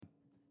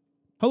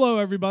Hello,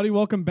 everybody.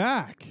 Welcome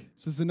back.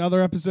 This is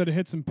another episode of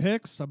Hits and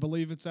Picks. I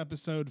believe it's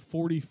episode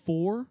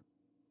 44.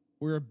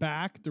 We're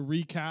back to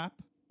recap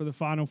for the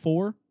Final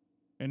Four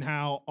and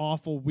how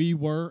awful we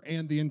were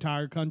and the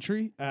entire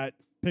country at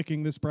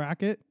picking this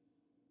bracket.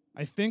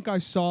 I think I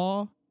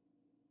saw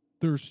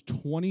there's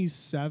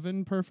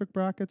 27 perfect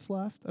brackets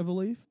left, I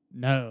believe.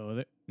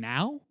 No.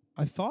 Now?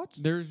 I thought.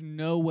 There's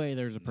no way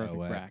there's a perfect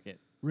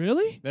bracket.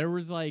 Really? There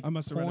was like I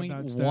must have read a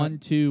bad stat.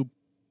 0.12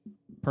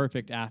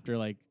 perfect after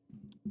like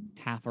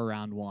half a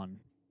round one.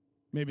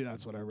 Maybe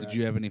that's what I read. Did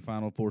you have any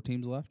Final Four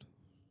teams left?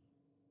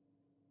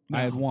 No.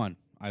 I had one.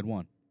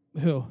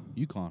 Who?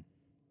 UConn.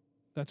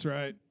 That's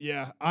right.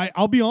 Yeah.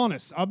 I'll be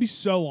honest. I'll be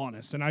so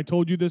honest. And I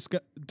told you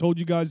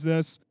guys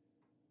this.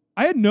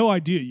 I had no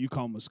idea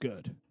UConn was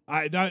good.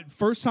 That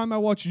first time I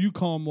watched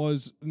UConn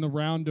was in the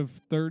round of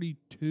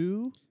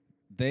 32.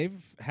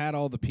 They've had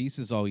all the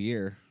pieces all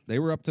year. They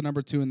were up to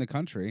number 2 in the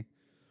country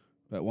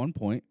at one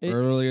point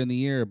earlier in the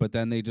year, but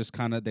then they just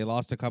they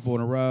lost a couple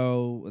in a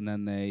row, and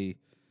then I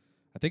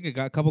think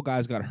a couple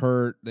guys got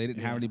hurt. They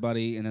didn't have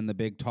anybody, and then the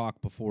big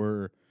talk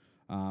before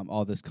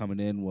all this coming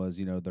in was,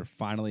 they're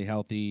finally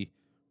healthy.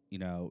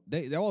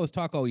 They all this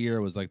talk all year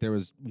was like there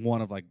was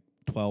one of like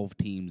 12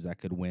 teams that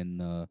could win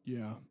the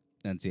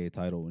NCAA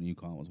title, and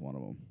UConn was one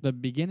of them. The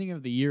beginning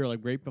of the year, like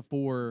right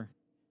before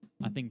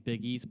I think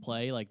Big East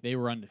play, like they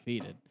were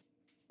undefeated.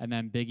 And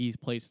then Big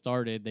East play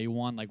started. They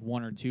won like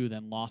one or two,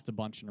 then lost a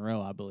bunch in a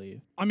row, I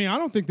believe. I mean, I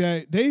don't think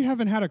they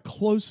haven't had a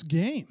close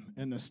game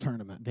in this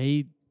tournament.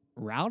 They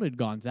routed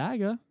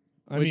Gonzaga,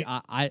 which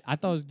I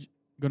thought was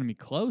going to be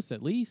close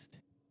at least.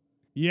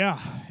 Yeah,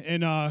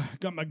 and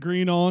got my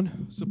green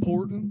on,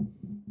 supporting.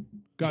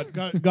 Got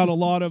a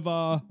lot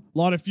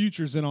of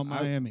futures in on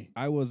Miami.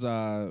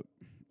 I'll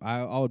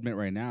admit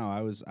right now,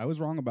 I was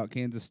wrong about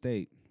Kansas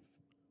State.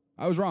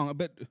 I was wrong,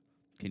 but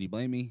can you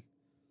blame me?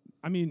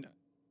 I mean,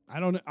 I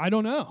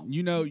don't know.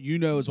 You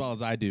know as well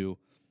as I do,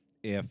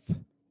 if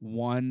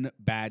one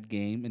bad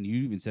game, and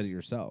you even said it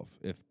yourself,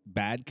 if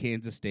bad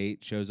Kansas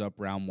State shows up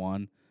round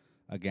one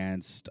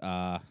against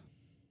who'd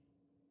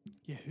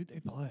they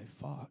play?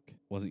 Fuck.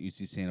 Wasn't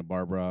UC Santa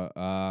Barbara.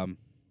 I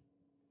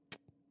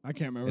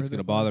can't remember. It's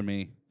gonna bother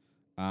me.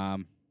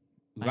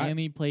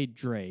 Miami played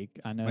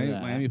Drake. I know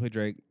that. Miami played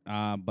Drake.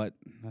 But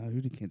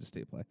who did Kansas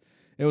State play?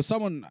 It was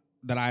someone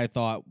that I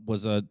thought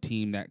was a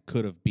team that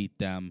could have beat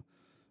them.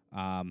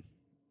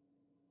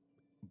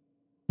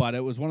 But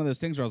it was one of those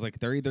things where I was like,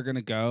 they're either going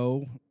to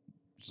go,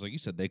 just like you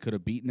said, they could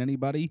have beaten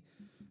anybody.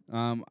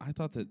 I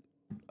thought that,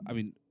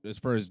 as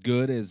far as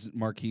good as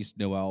Marquise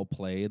Noel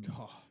played,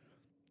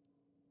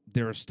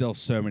 there were still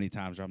so many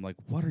times where I'm like,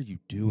 what are you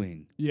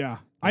doing? Yeah.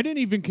 I didn't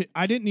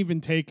even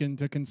take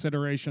into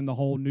consideration the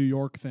whole New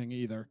York thing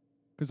either,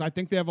 because I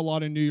think they have a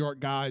lot of New York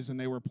guys, and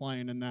they were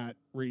playing in that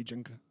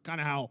region,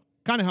 kind of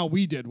how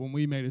we did when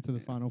we made it to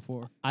the Final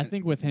Four. I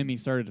think with him, he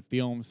started to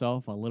feel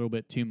himself a little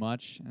bit too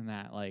much in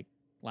that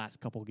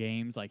last couple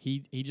games. Like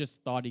he just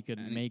thought he could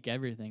make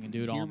everything and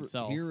do it all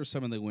himself. Here are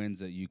some of the wins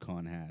that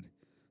UConn had.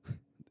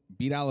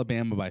 Beat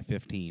Alabama by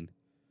 15.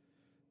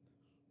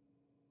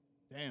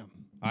 Damn.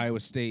 Iowa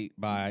State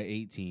by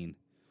 18.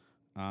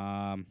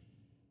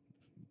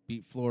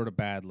 Beat Florida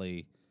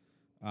badly.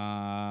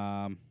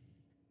 Then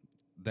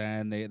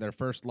their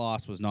first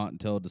loss was not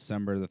until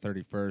December the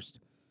 31st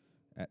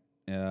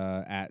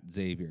at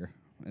Xavier.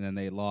 And then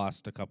they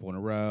lost a couple in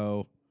a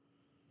row.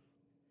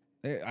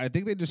 I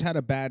think they just had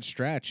a bad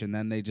stretch, and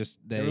then they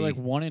were like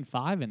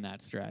 1-5 in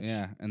that stretch.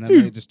 Yeah, and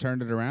then they just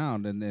turned it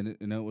around, and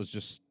it was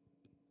just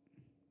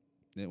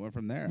it went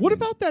from there. What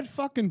about that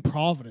fucking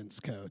Providence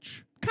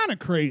coach? Kind of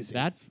crazy.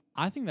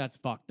 I think that's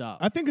fucked up.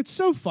 I think it's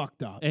so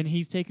fucked up. And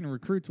he's taking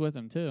recruits with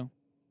him too.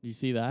 Did you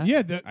see that?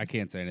 Yeah, I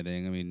can't say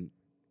anything. I mean,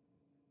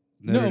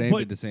 Notre Dame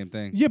did the same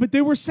thing. Yeah, but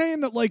they were saying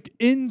that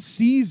in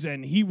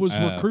season he was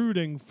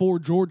recruiting for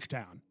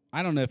Georgetown.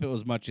 I don't know if it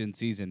was much in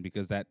season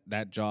because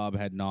that job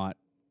had not.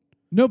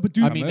 No, but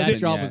dude, that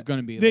job was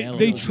going to be available.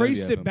 They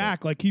traced it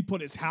back. Like he put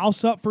his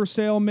house up for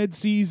sale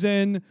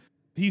mid-season.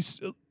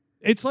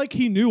 It's like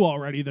he knew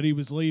already that he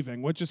was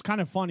leaving, which is kind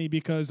of funny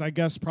because I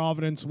guess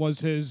Providence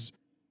was his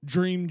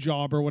dream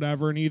job or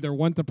whatever, and either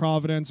went to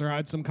Providence or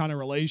had some kind of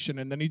relation,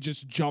 and then he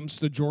just jumps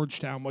to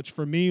Georgetown, which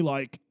for me,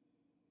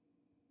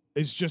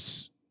 is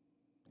just.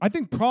 I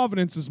think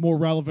Providence is more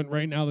relevant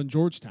right now than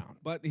Georgetown.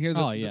 But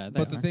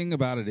the thing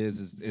about it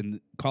is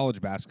in college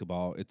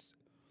basketball,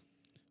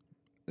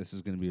 this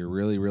is going to be a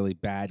really, really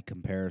bad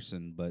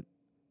comparison, but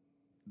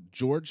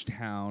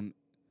Georgetown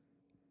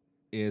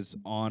is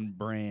on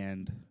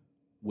brand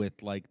with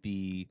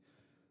the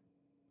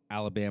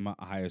Alabama,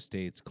 Ohio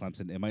States,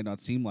 Clemson. It might not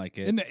seem like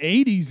it. In the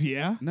 80s,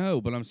 yeah.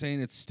 No, but I'm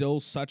saying it's still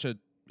such a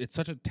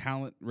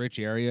talent-rich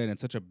area, and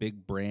it's such a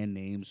big brand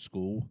name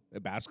school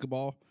at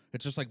basketball.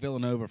 It's just like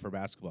Villanova for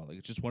basketball.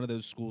 It's just one of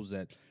those schools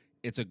that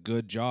it's a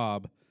good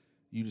job.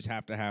 You just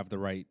have to have the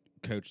right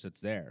coach that's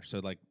there. So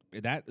the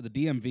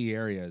DMV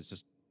area is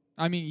just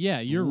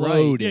you're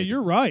loaded. right. Yeah,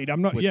 you're right.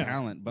 I'm not with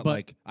talent,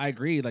 but I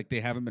agree. They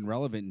haven't been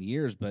relevant in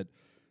years. But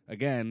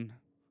again,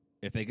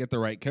 if they get the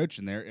right coach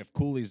in there, if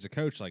Cooley's the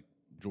coach,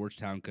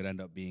 Georgetown could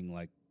end up being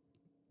like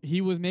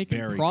He was making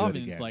very good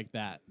Providence again. like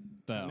that,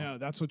 though. No,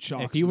 that's what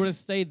shocks If he me. would have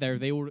stayed there,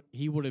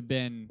 he would have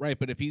been right.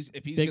 But if he's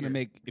bigger.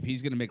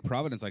 gonna make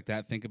Providence like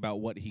that, think about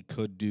what he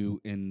could do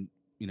in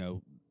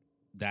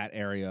that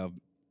area of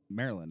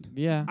Maryland.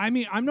 Yeah. I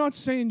mean, I'm not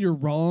saying you're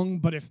wrong,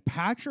 but if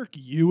Patrick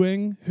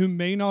Ewing, who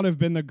may not have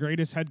been the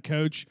greatest head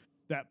coach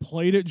that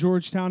played at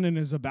Georgetown and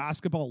is a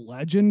basketball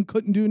legend,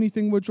 couldn't do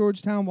anything with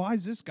Georgetown, why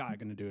is this guy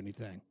going to do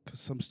anything? Because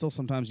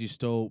sometimes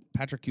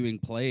Patrick Ewing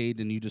played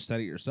and you just said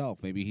it yourself.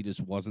 Maybe he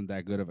just wasn't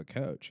that good of a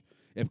coach.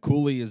 If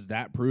Cooley is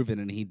that proven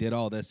and he did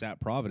all this at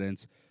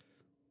Providence,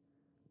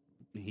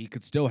 he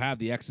could still have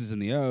the X's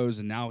and the O's,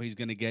 and now he's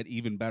going to get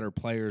even better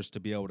players to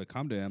be able to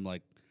come to him.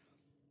 Like,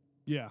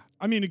 Yeah.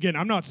 I mean, again,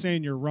 I'm not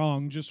saying you're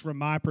wrong. Just from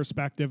my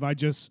perspective,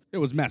 it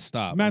was messed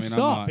up. messed I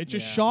mean, I'm up. not- It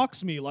just Yeah.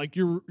 shocks me. Like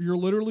you're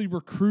literally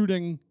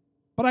recruiting.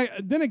 But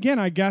then again,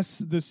 I guess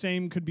the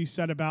same could be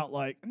said about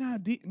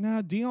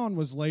Dion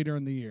was later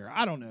in the year.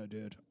 I don't know,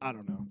 dude. I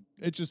don't know.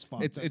 It's just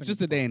fun. It's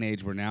just a day and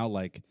age where now,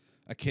 like,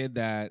 a kid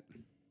that,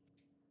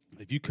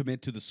 if you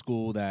commit to the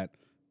school that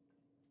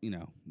you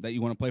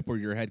want to play for,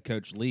 your head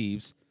coach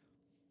leaves.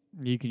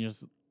 You can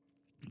just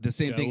The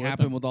same Go thing with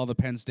happened them. with all the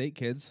Penn State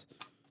kids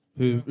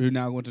who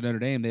now went to Notre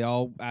Dame. They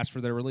all asked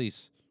for their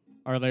release.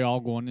 Are they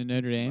all going to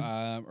Notre Dame?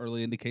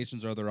 Early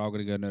indications are they're all going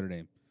to go to Notre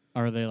Dame.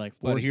 Are they like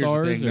 4 But here's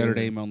stars? the thing: Notre or-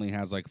 Dame only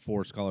has like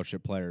 4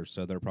 scholarship players,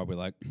 so they're probably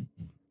like,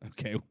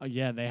 okay,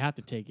 Yeah, they have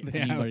to take it. they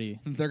have- Anybody?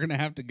 they're going to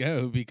have to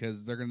go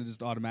because they're going to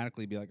just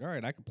automatically be like, all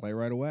right, I can play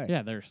right away.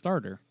 Yeah, they're a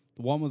starter.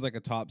 One was like a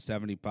top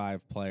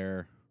 75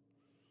 player.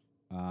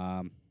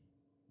 One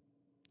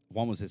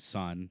was his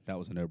son. That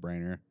was a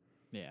no-brainer.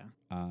 Yeah.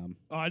 Oh,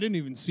 I didn't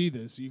even see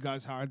this. You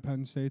guys hired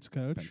Penn State's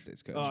coach? Penn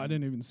State's coach. Oh, I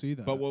didn't even see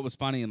that. But what was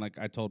funny, and like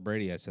I told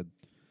Brady, I said,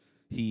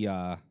 he's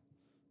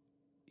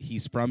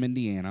from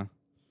Indiana.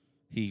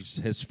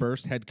 His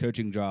first head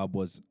coaching job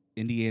was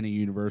Indiana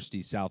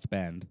University South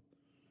Bend.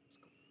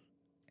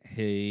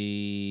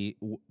 He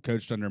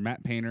coached under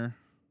Matt Painter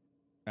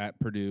at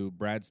Purdue,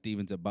 Brad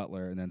Stevens at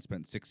Butler, and then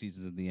spent 6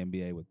 seasons in the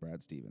NBA with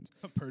Brad Stevens.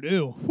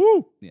 Purdue.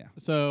 Woo! Yeah.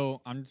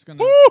 So I'm just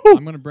gonna Woo!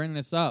 I'm gonna bring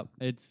this up.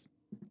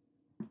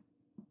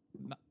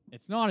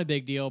 It's not a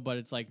big deal, but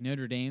it's like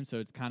Notre Dame, so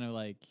it's kind of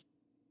like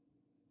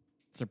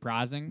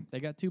surprising. They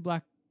got 2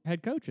 black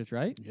head coaches,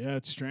 right? Yeah,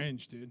 it's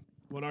strange, dude.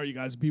 What are you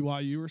guys,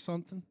 BYU or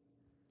something?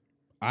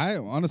 I I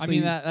honestly,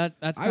 mean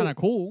that's I kind of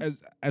cool.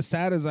 as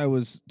sad as I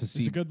was to Is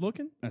see, it good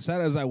looking? as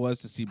sad as I was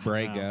to see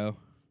Bray know. go,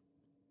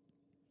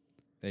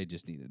 they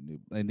just needed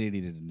a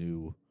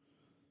new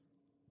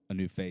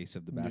face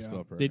of the Yeah.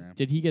 basketball program.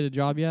 Did he get a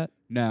job yet?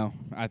 No,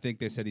 I think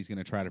they said he's going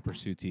to try to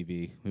pursue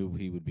TV, who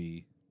he would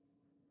be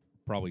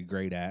probably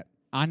great at.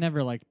 I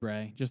never liked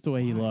Bray, just the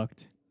way he Why?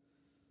 looked.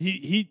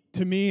 He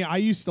to me, I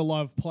used to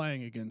love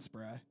playing against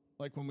Bray.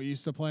 Like when we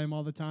used to play him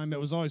all the time, it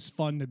was always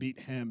fun to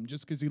beat him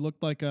just because he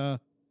looked like a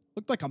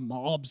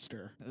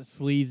mobster. A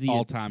sleazy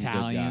All-time good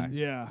Italian. guy.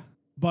 Yeah.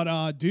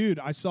 But dude,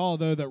 I saw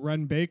though that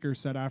Ren Baker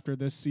said after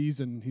this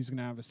season he's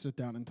gonna have a sit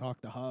down and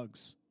talk to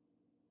Hugs.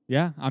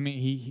 Yeah, I mean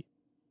he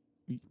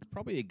It's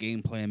probably a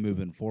game plan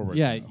moving forward.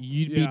 yeah, though.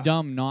 you'd Yeah. be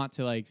dumb not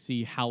to like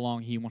see how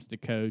long he wants to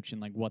coach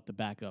and like what the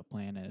backup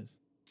plan is.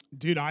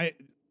 Dude,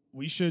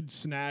 we should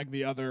snag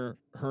the other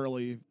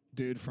Hurley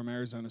dude from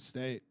Arizona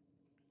State.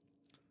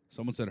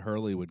 Someone said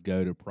Hurley would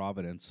go to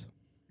Providence.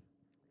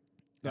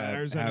 The Have-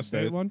 Arizona have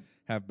State both- one.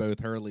 Have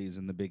both Hurleys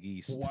in the Big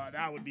East. Wow,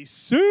 that would be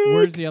sick.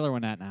 Where's the other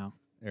one at now?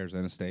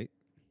 Arizona State.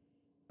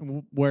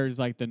 Where's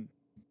like the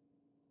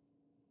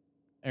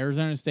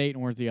Arizona State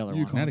and where's the other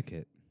one?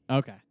 Connecticut.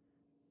 Okay.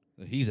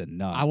 He's a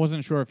nut. I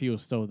wasn't sure if he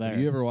was still there. Have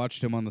you ever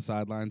watched him on the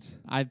sidelines?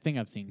 I think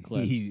I've seen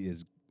clips. He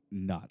is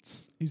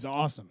nuts. He's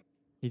awesome.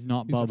 He's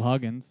not he's a Bub f-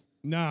 Huggins.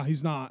 No,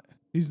 he's not.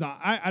 He's not.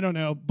 I don't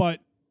know,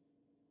 but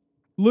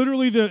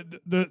literally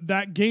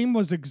that game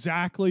was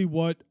exactly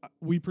what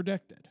we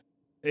predicted.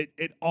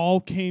 It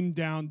all came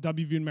down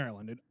WVU and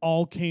Maryland. It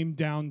all came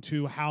down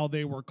to how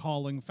they were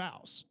calling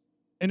fouls.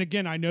 And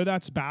again, I know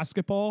that's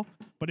basketball,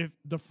 but if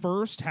the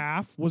first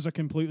half was a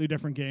completely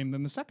different game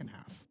than the second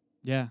half.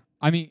 Yeah.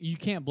 I mean, you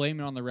can't blame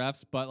it on the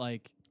refs, but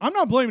like I'm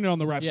not blaming it on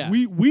the refs. Yeah.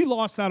 We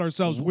lost that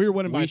ourselves. We were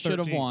winning by We 13. should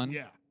have won.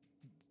 Yeah.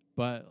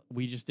 but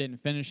we just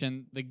didn't finish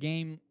and the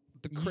game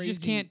The you just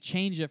crazy- can't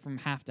change it from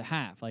half to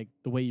half like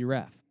the way you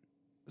ref.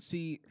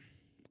 See,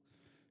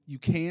 you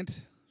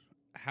can't.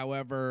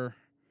 However,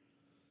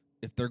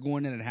 if they're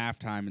going in at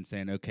halftime and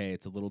saying, okay,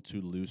 it's a little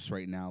too loose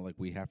right now, like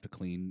we have to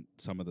clean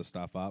some of the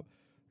stuff up,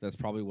 that's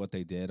probably what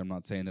they did. I'm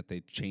not saying that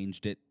they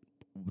changed it,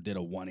 did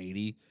a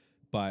 180,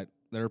 but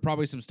there are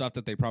probably some stuff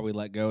that they probably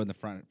let go in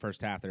the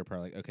first half. They were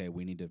probably like, okay,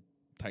 we need to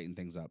tighten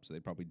things up. So they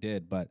probably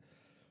did. But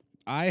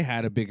I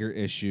had a bigger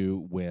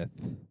issue with,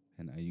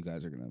 and you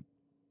guys are going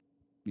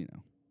to,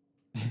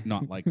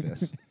 not like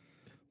this,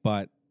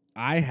 but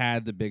I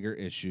had the bigger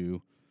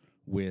issue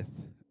with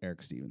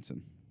Eric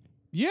Stevenson.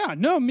 Yeah,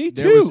 no, me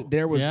There was too.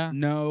 there was Yeah.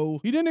 no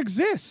He didn't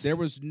exist. there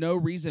was no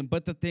reason.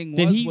 But the thing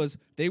Did he- was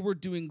they were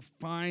doing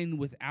fine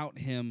without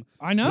him.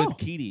 I know. with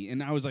Keedy,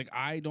 and I was like,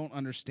 I don't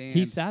understand.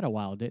 He sat a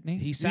while, didn't he?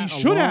 He He sat. a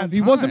should long have.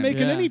 He wasn't time.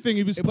 making Yeah. anything.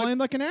 He was But- playing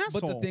like an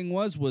asshole. But the thing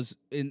was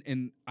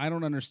in I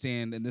don't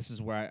understand, and this is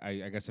where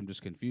I guess I'm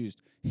just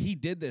confused. He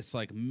did this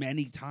like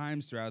many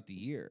times throughout the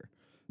year,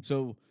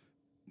 so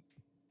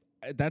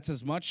that's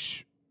as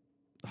much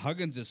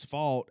Huggins'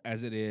 fault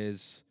as it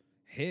is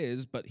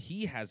his. But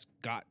he has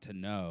got to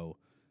know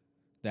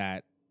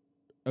that.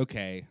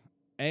 Okay,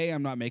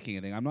 I'm not making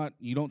anything. I'm not.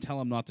 You don't tell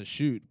him not to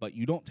shoot, but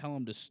you don't tell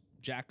him to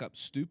jack up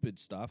stupid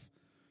stuff.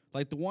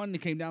 Like the one that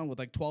came down with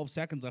like 12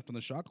 seconds left on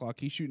the shot clock.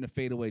 He's shooting a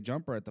fadeaway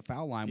jumper at the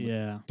foul line with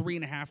Yeah.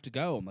 3.5 to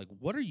go. I'm like,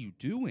 what are you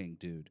doing,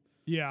 dude?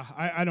 Yeah,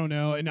 I don't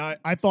know. And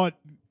I thought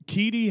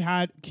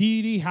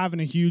Keedy having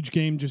a huge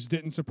game just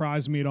didn't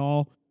surprise me at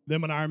all.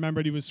 Then when I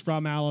remembered he was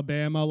from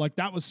Alabama, like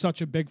that was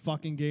such a big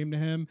fucking game to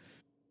him.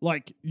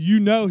 Like,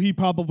 he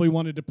probably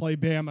wanted to play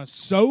Bama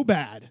so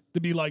bad to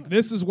be like,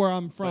 this is where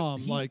I'm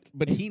from.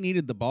 But he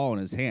needed the ball in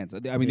his hands. I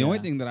mean, the only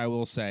Yeah. thing that I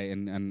will say,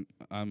 and I'm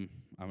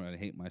going to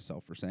hate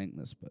myself for saying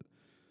this, but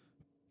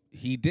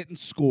he didn't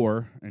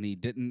score and he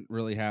didn't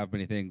really have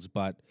many things.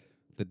 But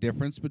the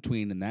difference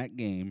between in that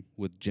game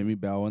with Jimmy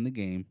Bell in the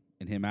game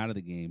and him out of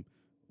the game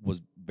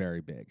was very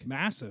big.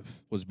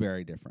 massive. Was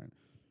very different.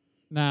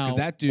 Now, 'Cause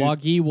that dude-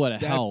 Wagi would have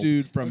That helped.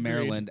 dude from Agreed.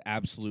 Maryland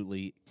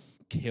absolutely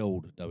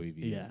killed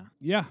WVU. Yeah.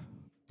 Yeah.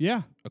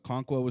 Yeah.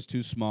 Okonkwo was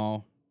too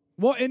small.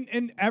 Well,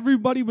 and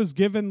everybody was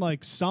given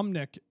like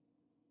Sumnick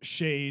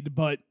shade,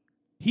 but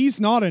he's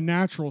not a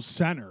natural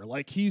center.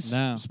 Like he's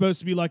No. supposed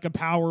to be like a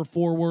power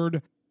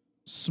forward,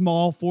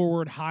 small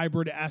forward,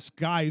 hybrid-esque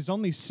guy. He's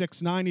only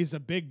 6'9". He's a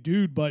big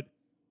dude, but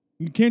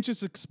you can't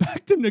just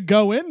expect him to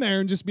go in there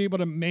and just be able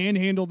to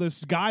manhandle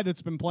this guy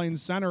that's been playing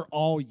center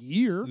all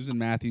year. Susan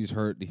Matthews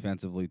hurt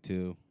defensively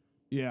too.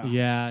 Yeah.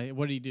 Yeah.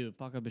 What did he do?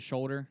 Fuck up his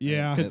shoulder?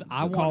 Yeah. Because The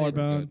I wanted,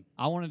 collarbone.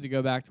 I wanted to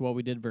go back to what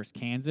we did versus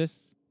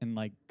Kansas and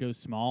like go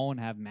small and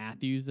have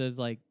Matthews as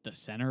like the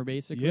center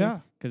basically.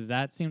 Yeah. Because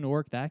that seemed to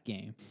work that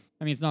game.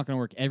 I mean, it's not going to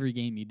work every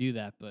game you do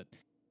that, but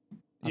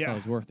I thought it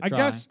was worth a I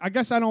try.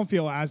 guess I don't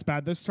feel as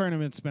bad. This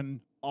tournament's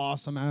been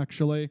awesome,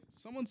 actually.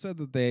 Someone said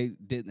that they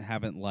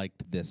haven't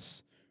liked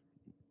this.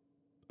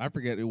 I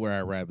forget where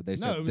I read, but they No,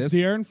 said it was this.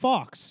 De'Aaron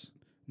Fox.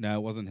 No,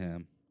 it wasn't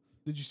him.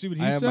 Did you see what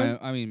he I have said?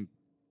 I mean,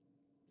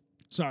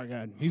 Sorry,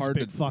 God. He's hard a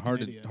big to fucking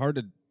hard idiot. to hard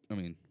to. I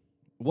mean,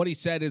 what he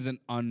said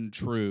isn't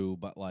untrue,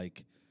 but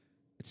like,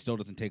 it still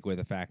doesn't take away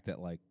the fact that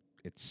like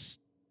it's.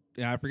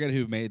 Yeah, I forget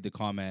who made the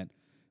comment.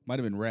 Might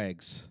have been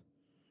Regs.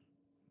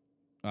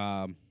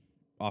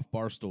 Off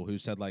Barstool, who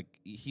said like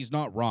he's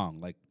not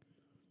wrong. Like,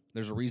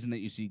 there's a reason that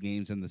you see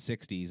games in the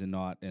 60s and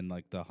not in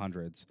like the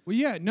hundreds. Well,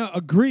 yeah, no,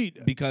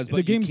 agreed. Because the but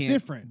you game's can't-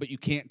 different. But you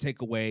can't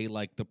take away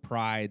like the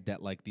pride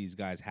that like these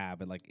guys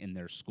have and like in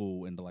their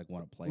school and to like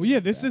want to play. Well, yeah,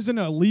 like this that. isn't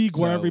a league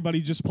where So-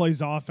 everybody just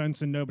plays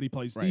offense and nobody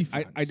plays Right.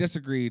 defense. I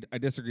disagreed. I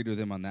disagreed with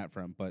him on that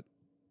front,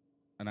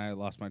 and I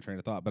lost my train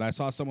of thought. But I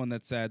saw someone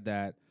that said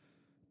that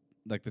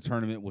like the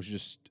tournament was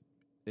just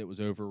it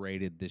was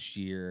overrated this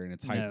year and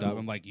it's hyped No. up.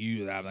 I'm like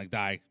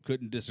I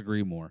couldn't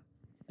disagree more.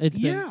 It's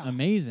been Yeah.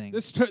 amazing.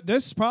 This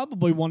is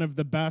probably one of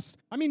the best.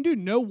 I mean, dude,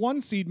 no one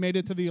seed made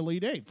it to the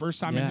Elite Eight. First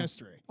time in Yeah.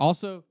 history.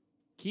 Also,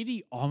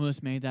 Keedy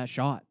almost made that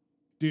shot.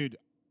 Dude,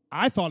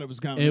 I thought it was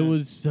going It in.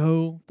 was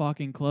so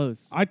fucking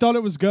close. I thought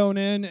it was going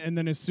in, and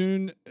then as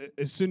soon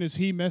as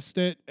he missed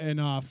it and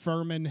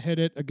Furman hit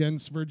it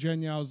against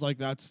Virginia, I was like,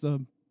 that's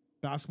the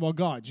basketball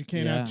gods. You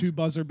can't Yeah. have two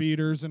buzzer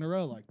beaters in a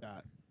row like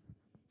that.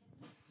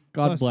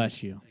 God bless you.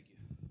 bless you.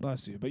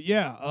 Bless you. But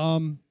yeah,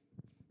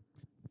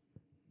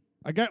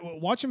 I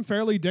got watching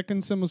Fairleigh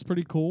Dickinson was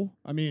pretty cool.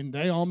 I mean,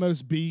 they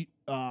almost beat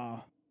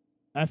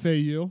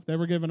FAU. They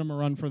were giving them a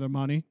run for their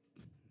money.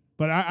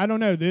 But I don't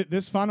know.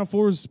 This Final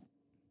Four is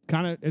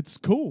kind of it's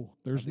cool.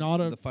 There's not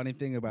the a funny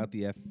thing about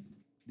the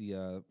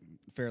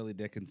Fairleigh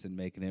Dickinson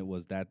making it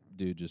was that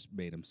dude just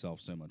made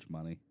himself so much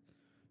money.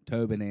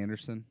 Tobin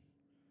Anderson.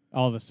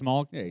 Oh, the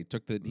small. Yeah, he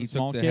took the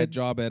small head kid?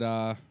 job at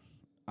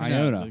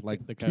Iona the-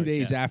 like the 2 coach,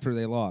 days yeah. after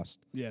they lost.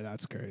 yeah.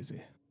 That's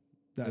crazy.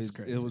 That's It-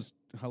 crazy. It was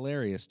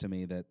hilarious to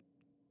me that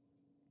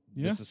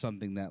Yeah. this is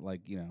something that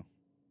like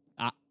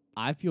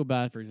I feel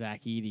bad for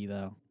Zach Edey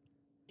though.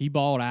 He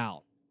balled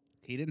out.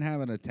 he didn't have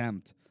an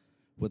attempt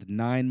with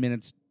 9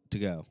 minutes to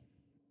go.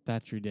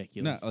 That's No,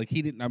 ridiculous. like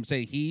he didn't. I'm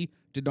saying he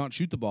did not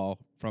shoot the ball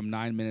from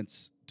 9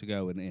 minutes to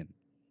go and in.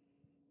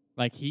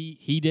 Like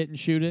he didn't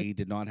shoot it. He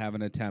did not have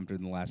an attempt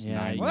in the last Yeah,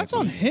 9 well, minutes. that's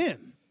on of the game.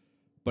 him.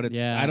 But it's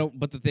Yeah. I don't.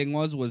 But the thing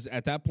was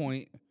at that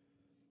point,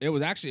 it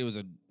was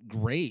a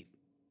great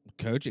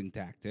coaching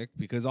tactic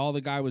because all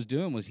the guy was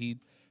doing was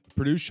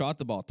Purdue shot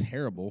the ball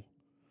terrible,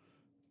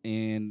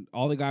 and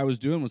all the guy was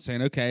doing was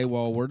saying, okay,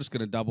 well we're just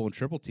going to double and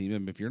triple team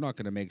him if you're not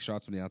going to make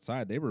shots from the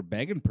outside. They were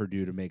begging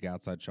Purdue to make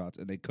outside shots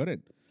and they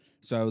couldn't.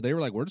 So they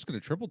were like, we're just going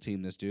to triple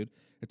team this dude.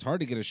 It's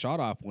hard to get a shot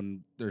off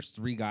when there's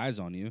 3 guys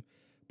on you,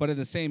 but in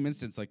the same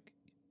instance, like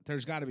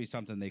there's got to be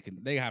something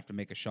they have to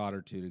make a shot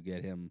or two to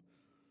get him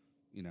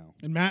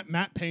And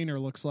Matt Painter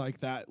looks like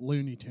that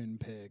Looney Tune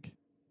pig.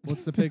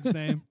 What's the pig's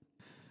name?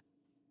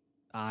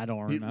 I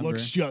don't He remember.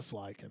 looks just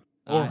like him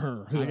or her.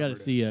 I got whoever to it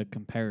see is. a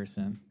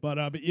comparison.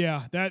 But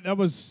yeah, that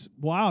was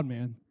wild,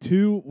 man.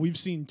 We've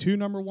seen 2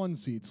 number 1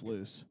 seats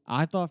lose.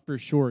 I thought for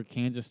sure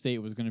Kansas State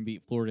was going to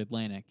beat Florida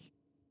Atlantic.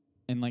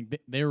 And like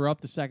they were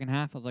up the second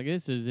half. I was like,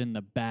 this is in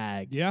the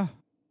bag. Yeah.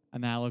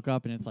 And then I look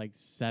up and it's like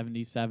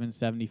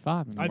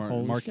 77-75. And I'm like,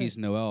 holy Marquise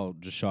shit. Noel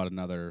just shot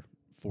another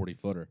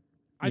 40-footer.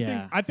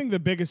 I think the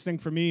biggest thing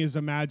for me is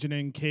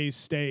imagining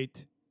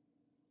K-State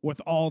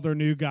with all their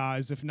new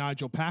guys if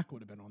Nigel Pack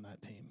would have been on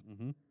that team.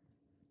 Mm-hmm.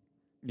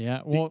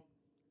 Yeah, well,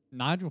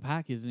 Nigel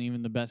Pack isn't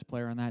even the best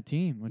player on that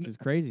team, which is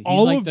crazy. He's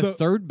all like of the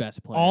third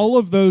best player. All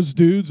of those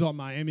dudes on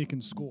Miami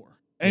can score.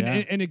 And,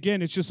 Yeah. and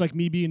again, it's just like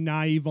me being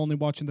naive, only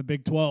watching the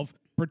Big 12,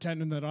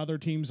 pretending that other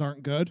teams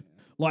aren't good.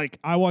 Like,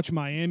 I watch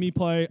Miami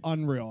play,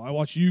 unreal. I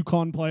watch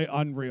UConn play,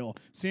 unreal.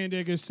 San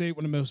Diego State,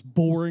 one of the most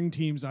boring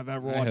teams I've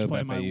ever watched play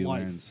in my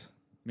life. Wins.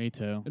 Me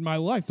too. In my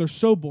life, they're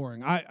so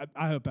boring. I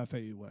hope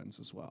FAU wins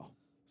as well.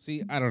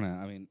 See, I don't know.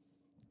 I mean,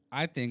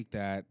 I think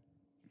that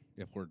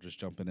if we're just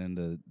jumping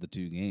into the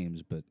 2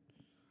 games, but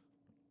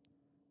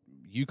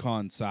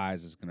UConn's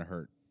size is going to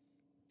hurt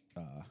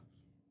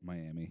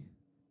Miami.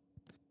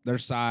 Their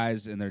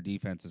size and their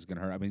defense is going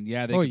to hurt. I mean,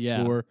 yeah, they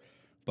can score,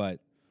 but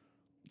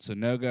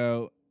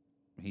Sonogo,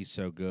 he's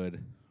so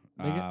good.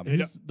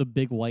 Who's the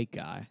big white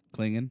guy?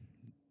 Klingon.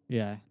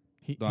 Yeah,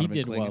 he Donovan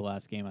did Klingon. well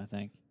last game, I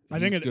think. I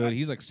think He's good.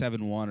 He's like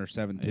 7-1 or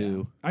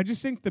 7-2. I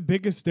just think the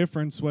biggest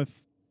difference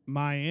with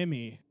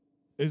Miami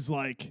is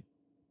like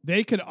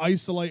they could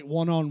isolate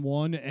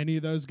one-on-one any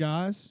of those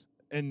guys,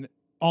 and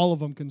all of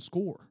them can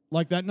score.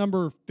 Like that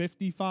number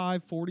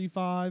 55,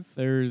 45.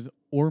 There's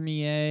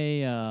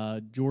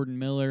Ormier, Jordan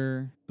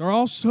Miller. They're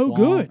all so Wong.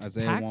 good.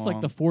 Isaiah Pack's Wong,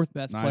 like the 4th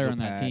best player Nigel on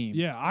that Pack. team.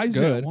 Yeah,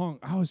 Isaiah Good. Wong.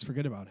 I always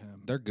forget about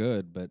him. They're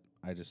good, but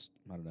I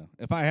don't know.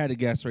 If I had to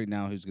guess right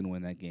now who's going to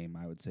win that game,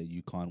 I would say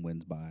UConn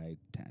wins by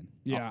 10.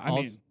 Yeah, I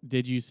Also, mean,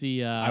 did you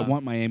see? I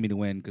want Miami to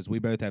win because we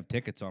both have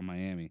tickets on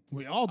Miami.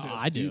 we all do.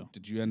 I do.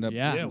 Did you end up?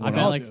 Yeah, Yeah, I we bet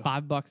all like do.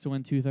 $5 to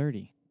win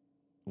 230.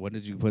 When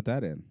did you put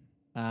that in?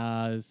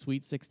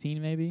 Sweet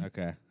 16 maybe.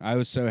 Okay. I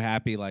was so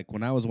happy. Like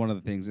when I was one of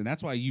the things, and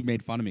that's why you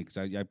made fun of me because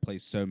I play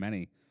so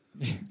many.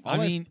 I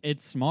mean,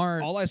 it's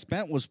smart. All I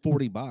spent was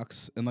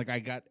 $40, and like I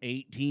got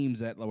 8 teams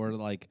that were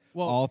like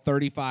Well- all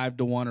 35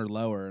 to 1 or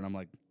lower, and I'm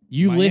like,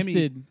 You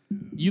Miami-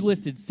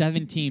 listed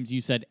 7 teams. You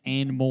said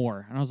and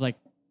more, and I was like,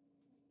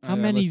 how I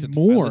many's listed,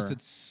 more? I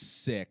listed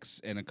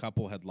 6, and a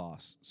couple had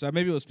lost, so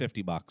maybe it was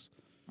 $50.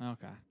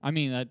 Okay, I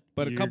mean that.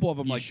 But a couple of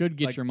them you like should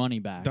get like your money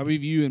back.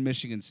 WVU and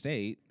Michigan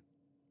State,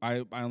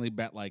 I only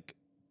bet like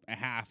a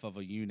half of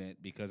a unit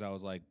because I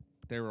was like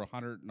they were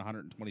 100 and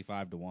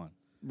 125 to 1.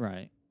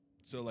 Right.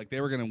 So like they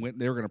were gonna win.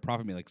 They were gonna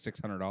profit me like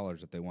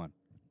 $600 if they won.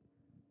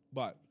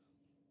 But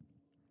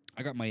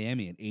I got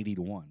Miami at 80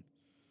 to 1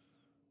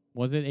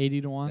 Was it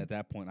 80 to 1? at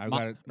that point. I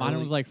got it. Mine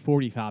early, was like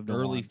 45 to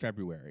early 1.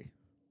 February.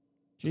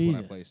 Is Jesus.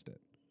 when I placed it.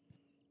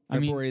 I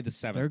mean, February the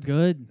 7th They're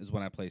good. is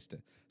when I placed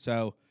it.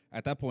 So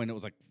at that point, it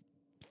was like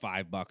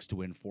 $5 to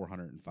win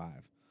 405.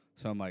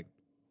 So I'm like,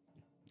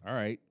 all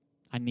right,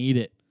 I need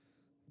it.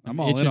 I'm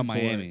all in itching on for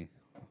it. Miami.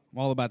 I'm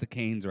all about the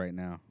Canes right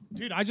now.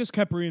 Dude, I just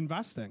kept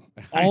reinvesting.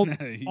 I All, know.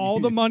 all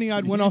the money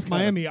I'd win You off gotta-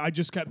 Miami, I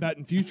just kept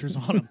betting futures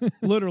on them.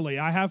 Literally,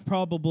 I have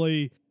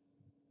probably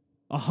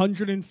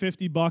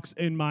 $150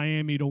 in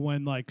Miami to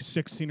win like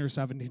 $1,600 or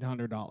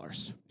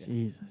 $1,700,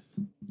 Jesus.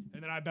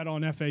 and then I bet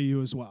on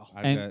FAU as well.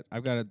 I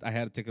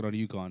had a ticket on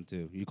UConn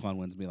too. UConn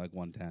wins me like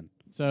 110.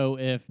 So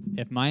if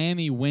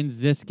Miami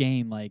wins this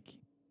game, like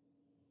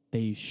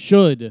they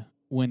should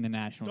win the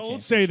national Don't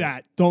championship. say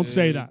that. Don't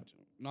say Dude, that.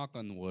 Knock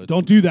on wood.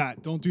 Don't do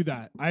that. Don't do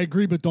that. I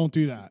agree, but don't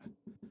do that.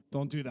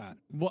 Don't do that.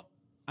 Well,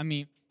 I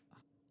mean,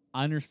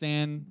 I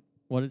understand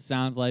what it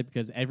sounds like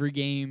because every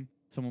game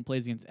someone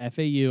plays against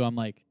FAU, I'm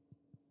like,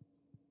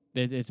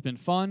 it's been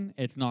fun.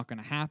 It's not going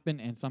to happen,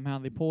 and somehow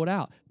they pull it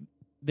out.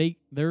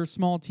 They're a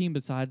small team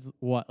besides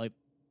what, like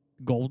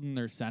Golden,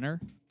 their center.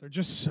 They're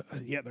just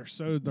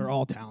they're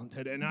all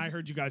talented. And I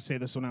heard you guys say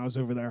this when I was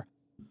over there.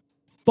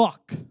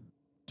 Fuck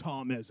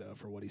Tom Izzo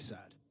for what he said.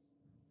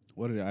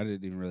 I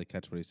didn't even really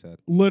catch what he said.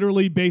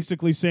 Literally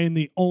basically saying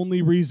the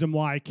only reason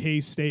why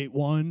K-State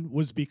won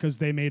was because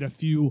they made a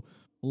few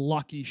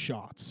lucky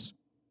shots.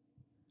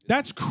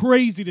 That's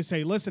crazy to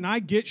say. Listen, I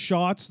get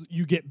shots.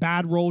 You get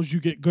bad rolls. You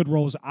get good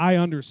rolls. I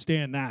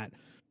understand that.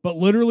 But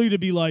literally to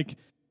be like,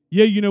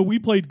 yeah, we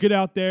played good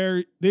out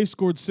there. They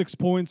scored 6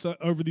 points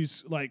over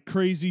these like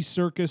crazy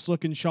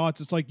circus-looking shots.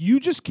 It's like you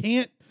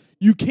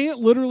can't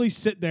literally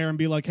sit there and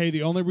be like, hey,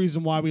 the only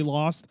reason why we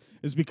lost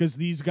is because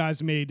these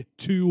guys made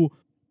 2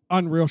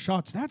 unreal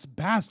shots. That's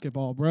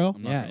basketball, bro.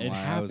 I'm not Yeah, gonna it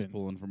lie, I was happens.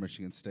 pulling for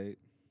Michigan State.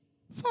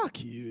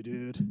 Fuck you,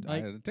 dude. I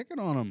Like- had a ticket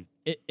on him.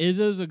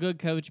 Izzo's a good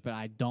coach, but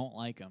I don't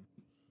like him.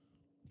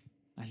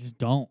 I just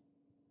don't.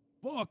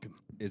 Fuck him.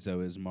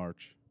 Izzo is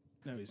March.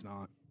 No, he's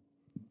not.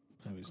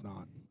 No, he's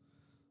not.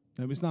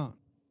 No, he's not.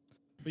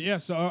 But yeah,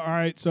 so all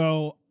right,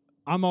 so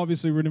I'm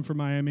obviously rooting for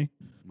Miami.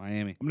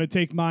 Miami. I'm going to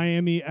take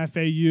Miami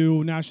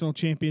FAU national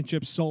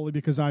championship solely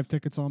because I have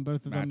tickets on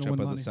both of them to Matchup win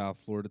of money. the South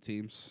Florida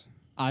teams.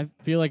 I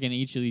feel like in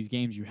each of these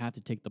games you have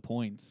to take the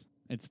points.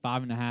 It's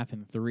 5.5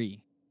 and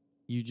 3.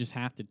 You just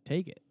have to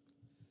take it.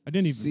 I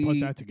didn't even put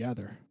that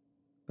together.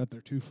 That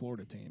they're two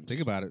Florida teams.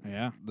 Think about it.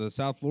 Yeah. The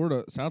South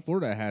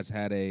Florida has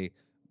had a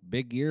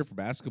big year for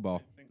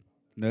basketball.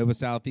 Nova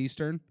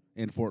Southeastern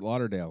and Fort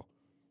Lauderdale.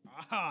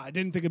 I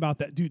didn't think about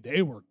that. Dude,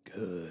 they were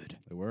good.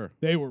 They were.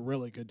 They were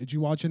really good. Did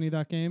you watch any of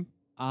that game?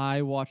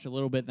 I watched a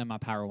little bit, then my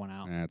power went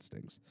out. That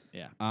stinks.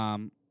 Yeah.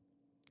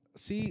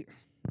 See,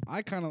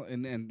 I kind of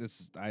and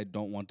this is, I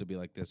don't want to be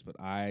like this, but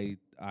I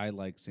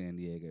like San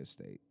Diego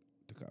State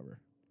to cover.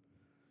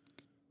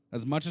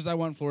 As much as I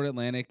want Florida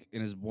Atlantic,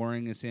 and as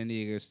boring as San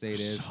Diego State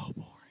is, So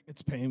boring.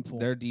 It's painful.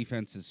 their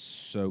defense is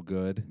so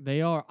good,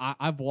 They are.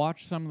 I've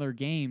watched some of their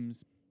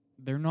games.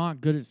 They're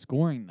not good at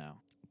scoring, though.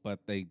 but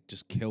they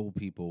just kill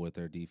people with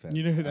their defense.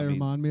 You know who they I mean,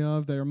 remind me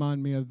of? They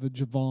remind me of the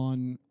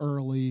Javon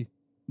early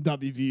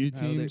WVU No,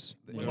 teams.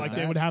 they Like were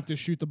they bad. would have to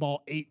shoot the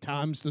ball 8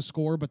 times to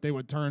score, but they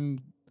would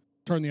turn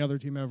the other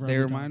team over. They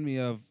every remind time. me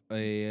of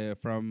a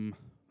from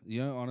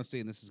honestly,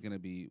 and this is going to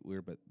be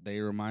weird, but they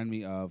remind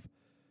me of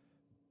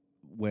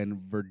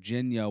when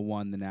Virginia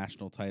won the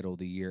national title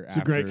the year It's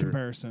after a great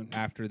comparison.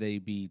 after they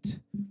beat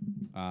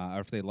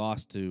after they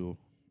lost to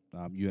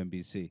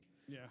UMBC.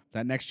 Yeah.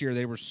 That next year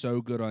they were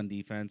so good on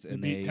defense, They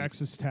and beat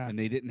Texas Tech. and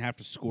they didn't have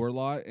to score a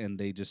lot, and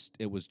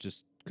it was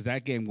just because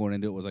that game going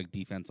into it was like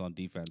defense on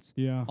defense.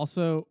 Yeah.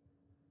 Also,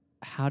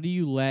 how do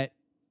you let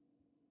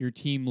your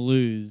team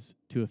lose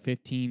to a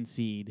 15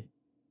 seed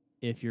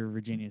if you're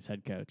Virginia's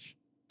head coach?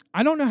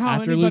 I don't know how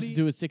After anybody. losing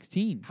to a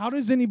 16. How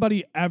does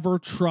anybody ever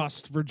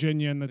trust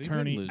Virginia in the They didn't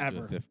tourney lose to a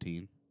ever?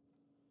 15.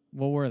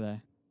 What were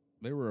they?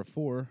 They were a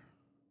 4.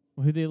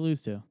 Well, who'd they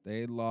lose to?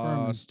 They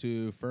lost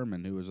to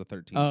Furman, who was a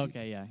 13. Oh, seed.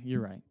 okay, yeah,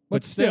 you're right.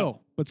 But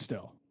still,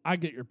 I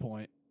get your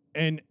point.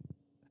 And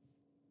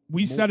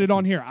we said it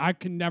on here. I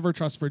can never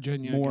trust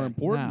Virginia. More again.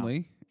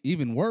 importantly,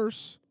 even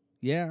worse,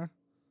 yeah.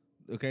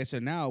 Okay, so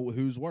now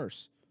who's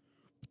worse?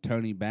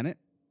 Tony Bennett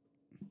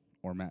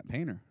or Matt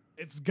Painter?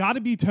 It's got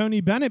to be Tony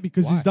Bennett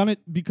because Why? he's done it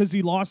because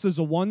he lost as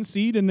a 1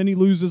 seed and then he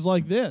loses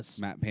like this.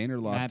 Matt Painter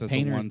lost Matt as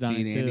Painter's a 1 done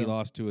seed, it and he too.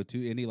 lost to a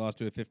 2, and he lost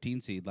to a 15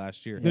 seed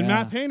last year. Then Yeah.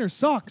 Matt Painter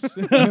sucks.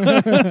 Then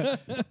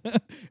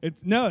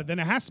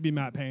it has to be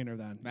Matt Painter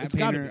then. Matt It's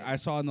got to Painter, be. I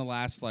saw in the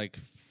last like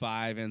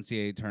 5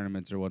 NCAA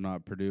tournaments or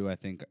whatnot, Purdue I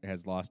think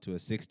has lost to a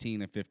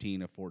 16, a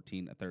 15, a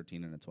 14, a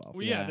 13, and a 12.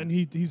 Well, yeah, Yeah. then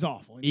he's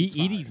awful. He needs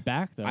Edie's fired.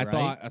 back, though, I right?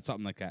 thought that's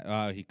something like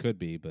that. He could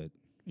be, but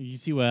You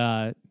see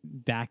what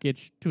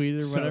Dakic tweeted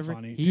or So whatever?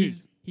 funny.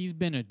 He's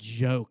been a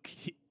joke.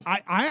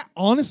 I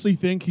honestly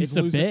think he's It's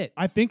a losing. bit.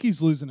 I think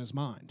he's losing his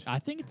mind. I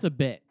think it's a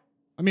bit.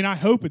 I mean, I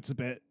hope it's a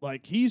bit.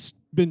 Like he's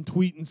been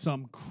tweeting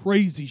some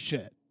crazy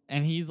shit.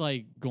 And he's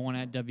like going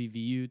at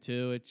WVU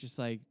too. It's just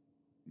like,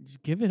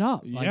 just give it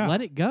up. Like, Yeah.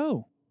 let it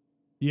go.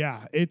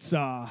 Yeah, it's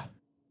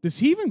does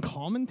he even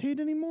commentate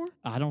anymore?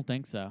 I don't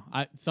think so.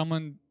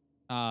 Someone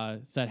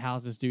said,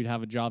 "How's this dude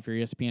have a job for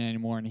ESPN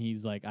anymore?" And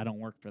he's like, "I don't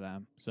work for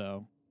them,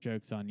 so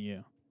joke's on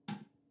you."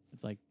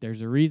 It's like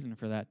there's a reason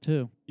for that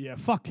too. Yeah,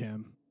 fuck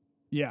him.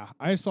 Yeah,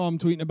 I saw him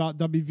tweeting about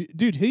WV.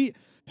 Dude,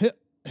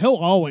 he'll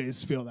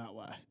always feel that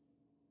way.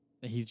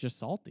 He's just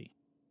salty.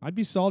 I'd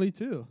be salty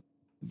too.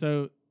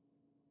 So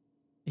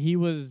he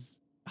was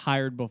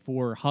hired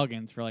before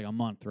Huggins for like a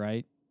month,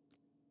 right?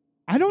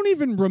 I don't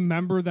even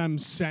remember them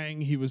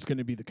saying he was going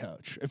to be the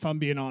coach, if I'm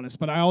being honest.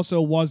 But I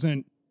also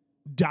wasn't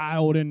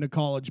dialed into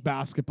college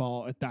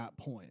basketball at that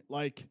point.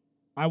 Like,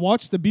 I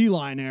watched the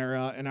Beeline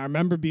era, and I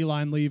remember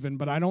Beeline leaving,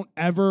 but I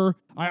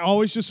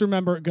always just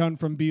remember it going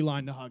from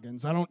Beeline to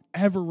Huggins. I don't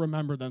ever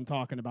remember them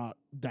talking about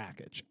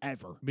Dakic,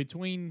 ever.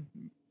 Between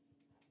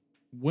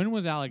when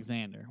was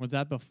Alexander? Was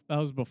that that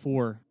was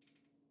before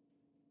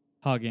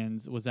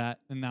Huggins? Was that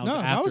and that was No,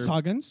 after? that was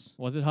Huggins.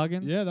 Was it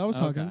Huggins? Yeah, that was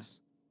Okay. Huggins.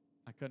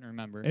 I couldn't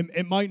remember.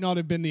 It might not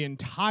have been the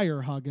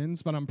entire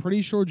Huggins, but I'm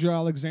pretty sure Joe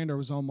Alexander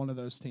was on one of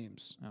those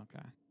teams.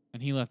 Okay,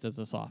 and he left as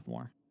a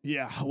sophomore.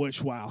 Yeah,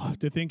 which, wow,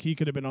 to think he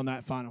could have been on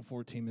that Final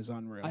Four team is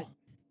unreal.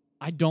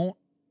 I don't.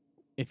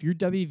 If you're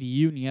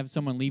WVU and you have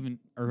someone leaving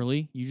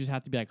early, you just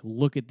have to be like,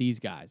 look at these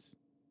guys.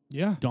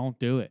 Yeah, Don't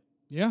do it.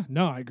 yeah,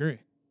 no, I agree.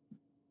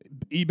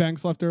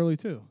 E-Banks left early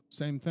too.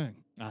 Same thing.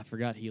 I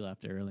forgot he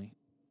left early.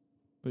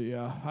 But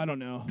yeah, I don't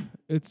know.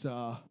 It's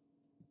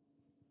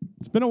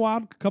been a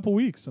wild couple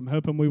weeks. I'm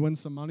hoping we win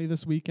some money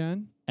this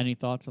weekend. Any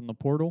thoughts on the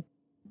portal?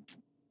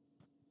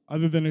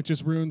 Other than it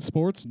just ruins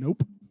sports,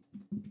 nope.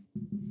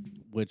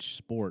 which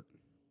sport?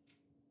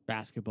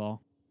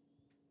 Basketball.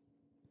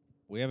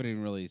 We haven't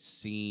even really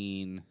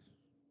seen.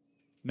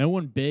 No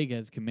one big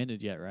has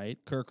committed yet, right?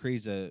 Kirk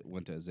Kriisa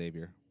went to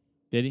Xavier.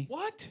 Did he?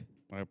 What?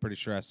 I'm pretty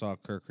sure I saw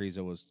Kirk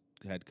Kriisa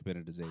had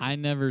committed to Xavier. I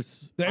never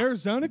The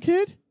Arizona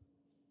kid?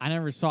 I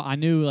never saw. I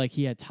knew like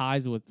he had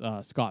ties with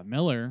Scott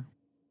Miller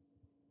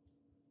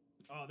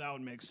Oh, that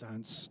would make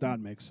sense. That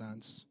would make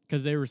sense.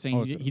 because they were saying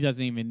Oh, he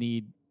doesn't even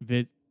need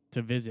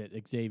to visit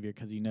Xavier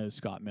because he knows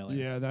Scott Miller.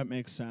 Yeah, that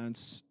makes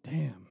sense.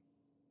 Damn.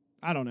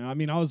 I don't know. I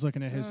mean, I was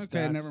looking at his Okay,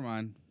 stats. never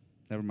mind.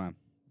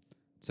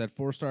 It said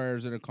 4-star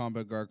Arizona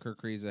combat guard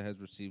Kirk Ariza has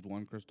received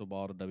 1 crystal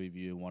ball to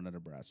WVU and 1 at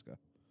Nebraska.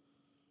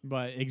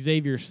 But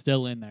Xavier's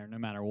still in there no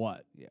matter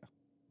what. Yeah.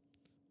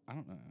 I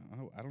don't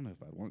know. I don't know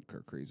if I'd want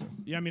Kirk Ariza.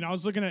 Yeah, I mean, I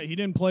was looking at he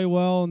didn't play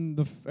well in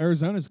the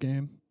Arizona's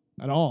game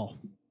at all.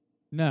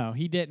 No,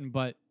 he didn't,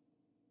 but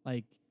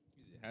like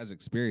He has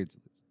experience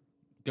with this.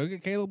 Go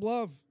get Caleb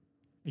Love.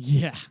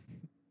 yeah.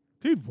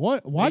 Dude,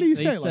 what? Why do you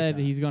say it like said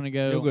that? he's going to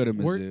go He'll go to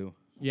Mizzou.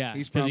 Yeah,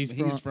 He's 'cause from- he's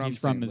he's from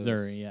St. Louis.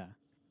 Missouri, yeah.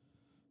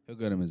 He'll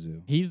go to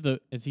Mizzou.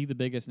 Is he the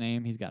biggest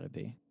name? He's got to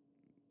be.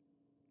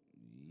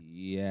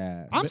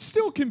 Yeah. I'm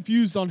still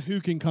confused on who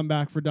can come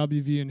back for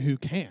WV and who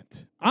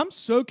can't. I'm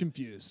so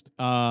confused.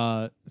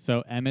 So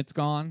Emmett's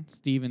gone,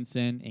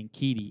 Stevenson and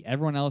Keedy.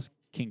 Everyone else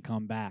can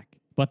come back,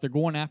 but they're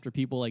going after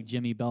people like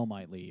Jimmy Bell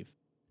might leave.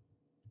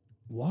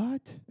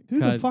 What? Who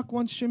the 'Cause- fuck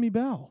wants Jimmy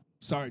Bell?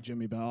 Sorry,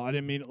 Jimmy Bell. I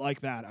didn't mean it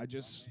like that. I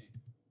just.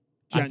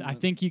 I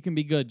think you can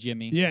be good,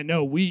 Jimmy. Yeah,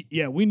 no, we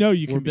know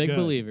you We're can be big good.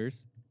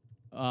 believers.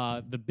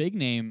 The big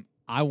name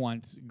I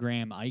want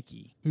Graham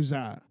Ike. Who's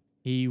that?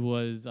 He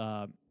was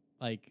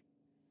like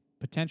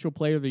potential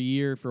player of the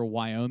year for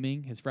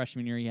Wyoming. His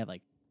freshman year, he had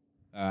like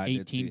I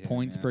did see 18 him,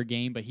 points yeah. per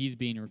game, but he's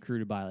being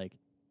recruited by like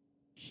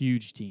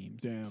huge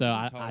teams. Damn. So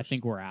I Tosh-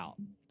 think we're out.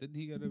 Didn't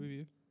he go to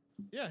WVU?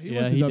 Yeah, he Yeah,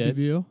 went to he did.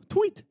 WVU.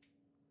 Tweet.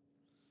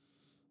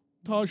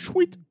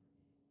 Tweet.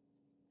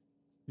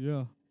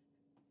 Yeah.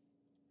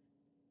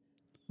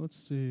 Let's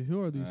see.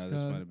 Who are these This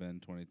guys? might have been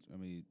 20. I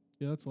mean,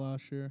 Yeah, that's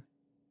last year.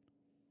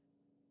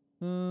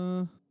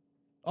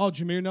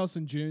 Jameer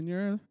Nelson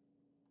Jr.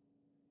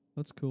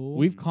 That's cool.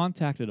 We've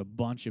contacted a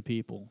bunch of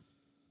people.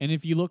 And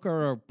if you look at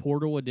our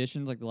portal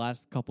additions like the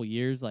last couple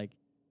years, like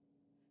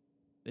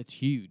it's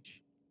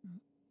huge.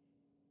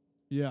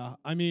 Yeah,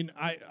 I mean,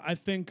 I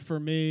think for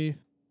me,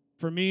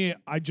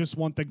 I just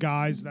want the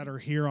guys that are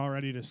here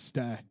already to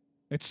stay.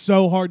 It's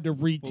so hard to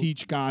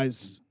reteach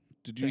guys.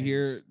 did you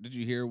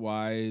hear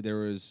why there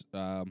was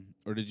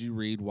or did you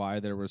read why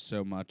there was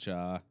so much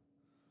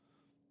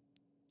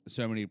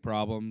so many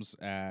problems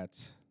at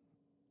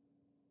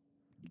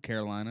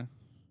Carolina?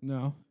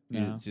 No. You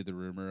No. didn't see the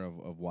rumor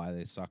of why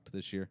they sucked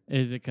this year?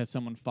 Is it because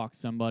someone fucked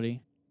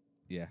somebody?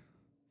 Yeah.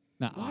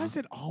 Nuh-uh. Why is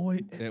it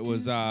always? It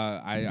was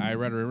I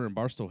read a rumor and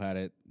Barstool had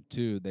it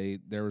too.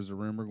 There was a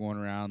rumor going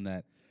around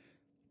that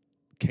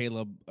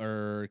Caleb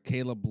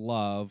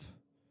Love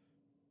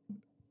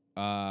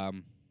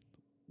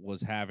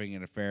was having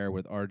an affair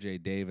with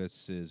RJ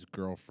Davis's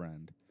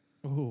girlfriend.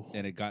 Ooh.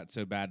 And it got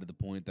so bad to the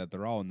point that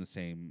they're all in the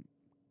same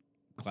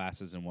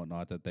classes and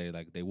whatnot that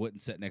they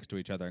wouldn't sit next to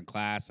each other in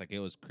class. Like, it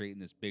was creating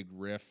this big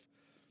riff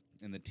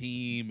in the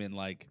team, and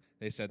like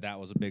they said that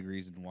was a big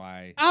reason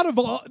why. Out of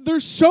all,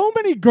 there's so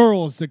many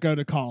girls that go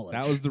to college.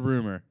 That was the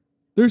rumor.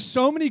 There's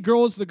so many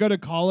girls that go to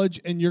college,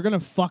 and you're gonna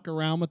fuck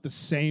around with the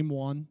same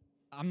one.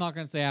 I'm not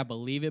going to say I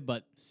believe it,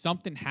 but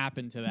something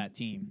happened to that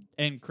team.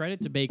 And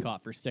credit to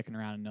Baycott for sticking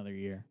around another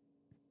year.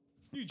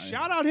 Dude,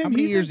 shout out him. How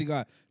many He's years in, he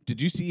got?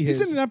 Did you see his?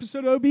 he's in an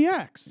episode of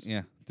OBX.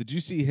 Yeah. Did you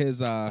see his?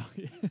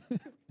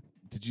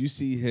 Did you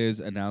see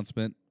his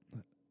announcement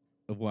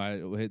of why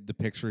the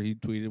picture he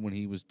tweeted when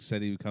he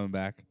said he was coming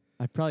back?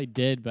 I probably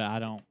did, but I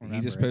don't remember.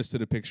 He just it.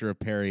 posted a picture of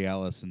Perry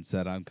Ellis and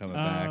said, "I'm coming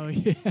Oh, back."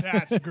 yeah.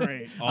 That's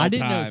great. I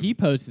didn't know All-time. he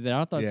posted that.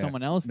 I thought Yeah.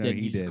 someone else No, did.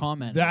 he He just did.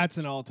 commented. That's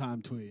an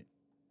all-time tweet.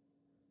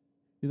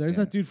 Yeah, there's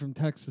Yeah. that dude from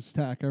Texas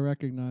Tech. I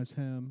recognize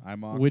him.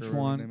 Which Whatever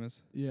one? his name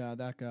is. Yeah,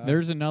 that guy.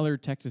 There's another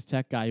Texas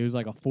Tech guy who's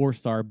like a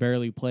 4-star,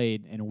 barely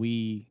played, and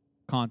we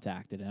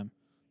contacted him.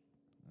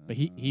 But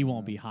he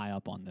won't be high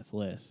up on this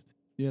list.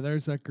 Yeah,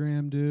 there's that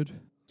Graham dude.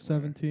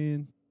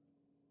 17.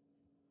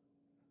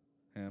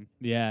 Him.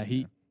 Yeah,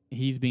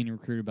 he's being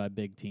recruited by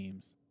big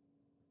teams.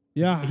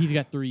 Yeah. He's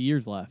got 3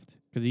 years left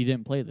because he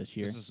didn't play this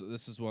year.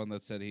 This is one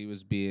that said he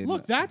was being.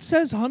 Look, that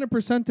says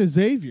 100% to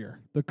Xavier,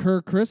 the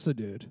Kerr Krissa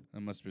dude.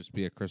 That must just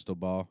be a crystal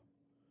ball.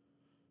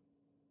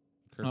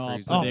 Kirk Oh,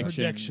 Ariza. Oh,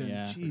 Prediction, prediction.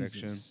 yeah. Jesus.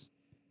 Prediction.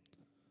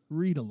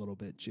 Read a little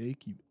bit,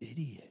 Jake, you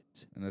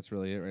idiot. And that's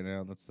really it right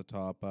now. That's the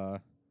top. Yeah.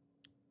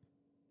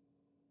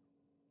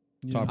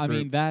 Top I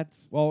mean, group.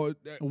 that's Well,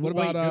 what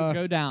wait, about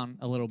go down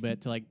a little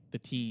bit to like the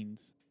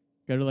teens.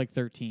 Go to like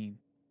 13.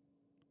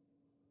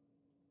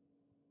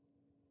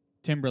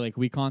 Timberlake,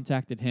 we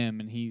contacted him,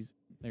 and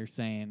they're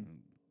saying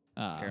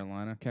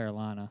Carolina?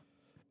 Carolina.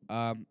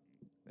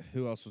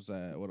 Who else was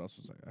that? What else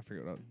was that? I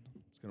forget what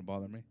it's gonna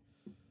bother me.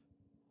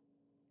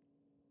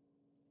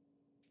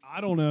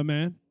 I don't know,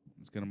 man.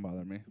 It's gonna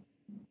bother me.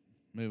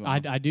 Move I,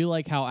 on. I do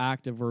like how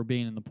active we're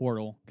being in the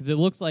portal because it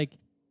looks like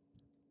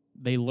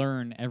they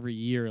learn every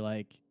year.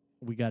 Like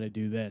we got to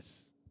do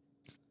this.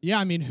 Yeah,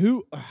 I mean,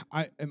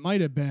 it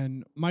might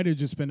have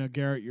just been a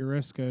Garrett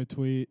Urisco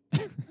tweet.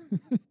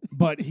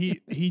 But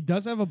he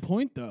does have a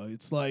point, though.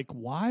 It's like,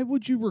 why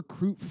would you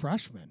recruit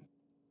freshmen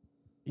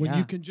when Yeah.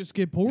 you can just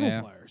get portal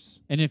Yeah.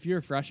 players? And if you're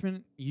a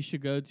freshman, you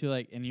should go to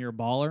and you're a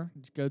baller,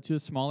 just go to a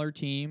smaller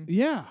team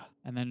Yeah.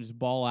 and then just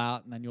ball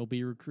out, and then you'll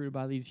be recruited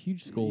by these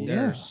huge schools. Yeah.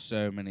 There's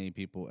so many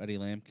people. Eddie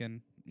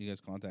Lampkin, you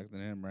guys contacted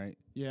him, right?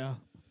 Yeah.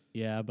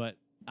 Yeah, but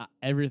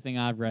everything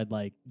I've read,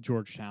 like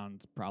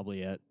Georgetown's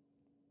probably it.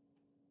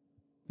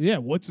 Yeah,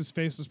 what's his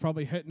face was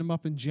probably hitting him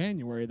up in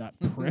January. That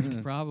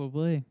prick.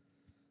 Probably.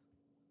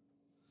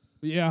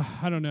 Yeah,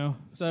 I don't know.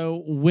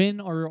 So when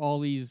are all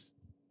these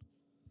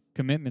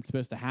commitments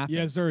supposed to happen?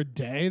 Yeah, is there a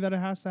day that it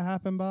has to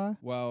happen by?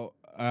 Well,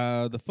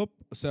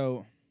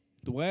 so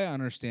the way I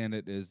understand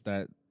it is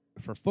that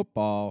for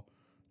football,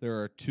 there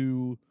are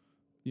 2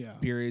 Yeah.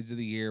 periods of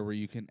the year where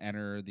you can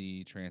enter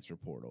the transfer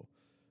portal,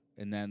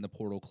 and then the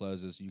portal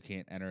closes. You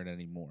can't enter it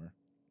anymore.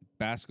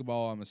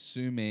 Basketball, I'm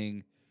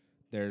assuming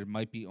there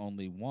might be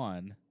only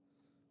one.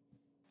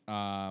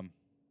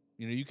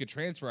 You could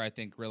transfer, I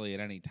think, really at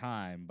any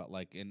time, but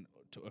like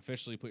to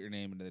officially put your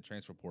name into the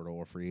transfer portal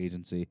or free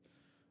agency.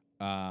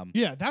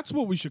 Yeah, that's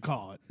what we should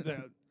call it.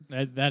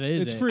 That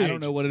is It's it. free. I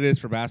don't know what it is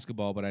for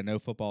basketball, but I know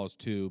football is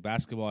 2.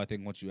 Basketball, I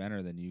think once you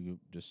enter, then you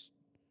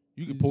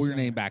can pull your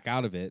name back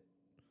out of it.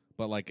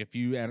 But like if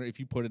you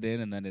put it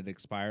in and then it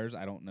expires,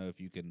 I don't know if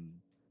you can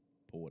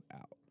pull it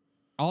out.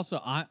 Also,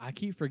 I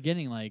keep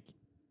forgetting, like,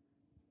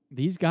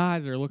 these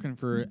guys are looking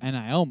for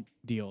NIL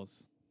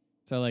deals.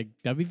 So, like,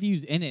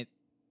 WVU's in it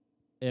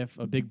if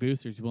a big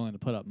booster's willing to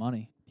put up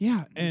money.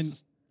 Yeah, and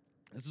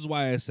This is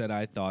why I said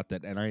I thought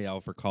that NIL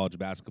for college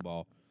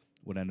basketball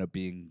would end up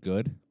being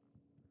good.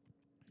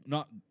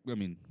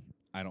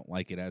 I don't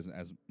like it as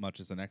much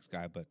as the next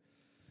guy, but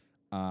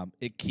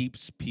it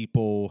keeps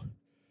people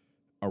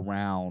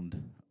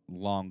around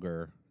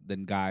longer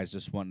than guys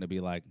just wanting to be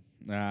like,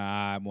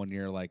 I'm 1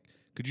 year. Like,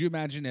 could you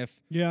imagine if?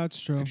 yeah, it's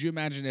true. Could you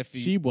imagine if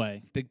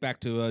Shebway. think back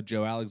to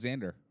Joe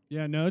Alexander?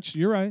 Yeah, no,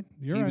 you're right.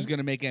 You're He right. was going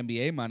to make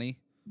NBA money,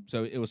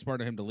 so it was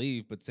smart of him to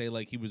leave. But say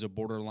like he was a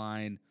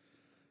borderline,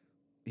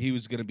 he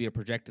was going to be a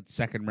projected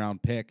 2nd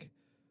round pick.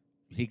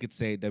 He could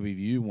stay at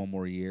WVU 1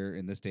 more year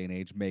in this day and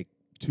age, make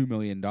 $2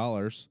 million.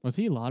 Was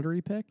he a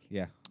lottery pick?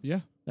 Yeah, Yeah,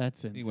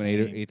 That's insane. he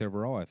went 8th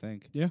overall, I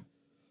think. the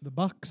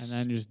Bucks. And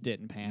then just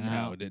didn't pan No,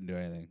 out. it didn't do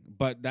anything.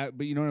 But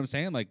you know what I'm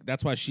saying? Like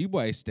that's why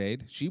Shebway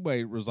stayed.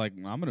 Shebway was like,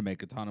 I'm going to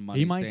make a ton of money.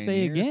 He might staying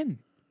stay here. again.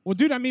 well,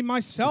 dude, I mean,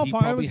 myself, He I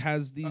probably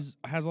was.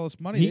 has all this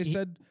money. he- They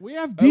said We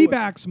have Oh,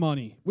 D-backs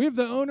money. We have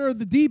the owner of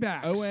the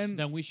D-backs. ON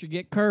Then we should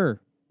get Kerr.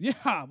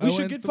 Yeah, we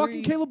should get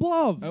fucking Caleb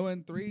Love.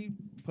 0-3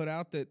 put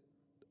out that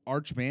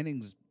Arch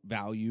Manning's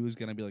value is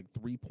going to be like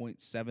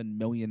 $3.7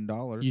 million.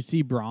 You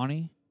see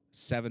Bronny?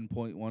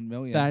 $7.1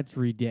 million. That's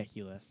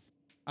ridiculous.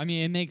 I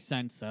mean, it makes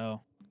sense,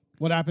 though.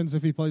 What happens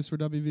if he plays for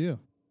WVU?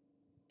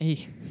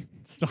 Hey,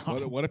 stop.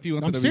 What if he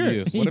went I'm to WVU?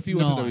 serious. What if he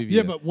went to He's not. WVU?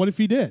 Yeah, but what if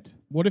he did?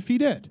 What if he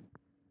did?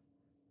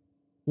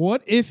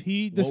 What if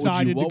he What would you-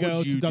 decided what to go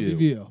would to you do?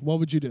 WVU? What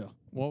would you do?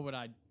 What would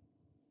I...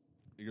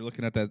 You're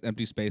looking at that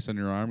empty space on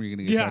your arm. You're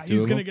going to get Yeah, tattooed.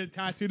 he's gonna get a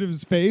tattooed of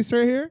his face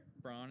right here.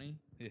 Bronny?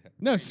 Yeah.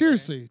 No,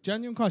 seriously,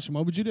 genuine question.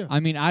 What would you do? I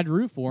mean, I'd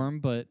root for him,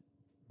 but...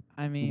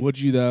 I mean... Would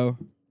you though?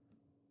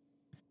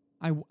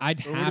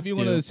 I'd Or have would it be to.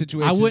 one of those I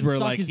situations wouldn't where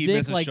suck like his he dick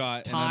missed a like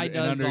shot Ty and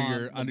does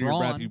under on your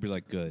breath LeBron. you'd be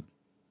like, good.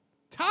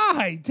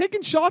 Ty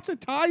taking shots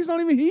at Ty's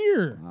not even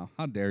here. Oh,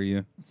 how dare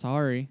you?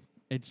 Sorry.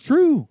 It's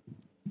true.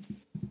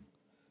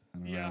 I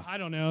don't Yeah, know. I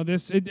don't know.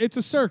 It's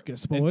a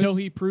circus, boys. Until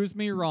he proves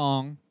me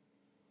wrong,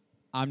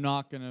 I'm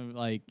not going to,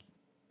 like,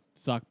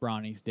 suck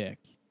Bronny's dick.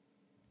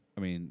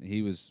 I mean,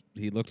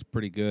 he looked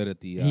pretty good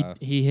at the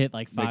He hit,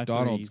 like, 5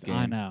 McDonald's threes.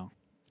 I game. know.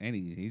 and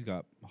he's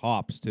got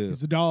hops too.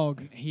 He's a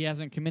dog. He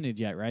hasn't committed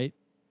yet, right?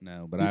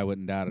 No, but I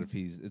wouldn't doubt it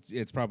if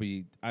it's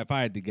probably, if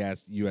I had to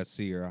guess,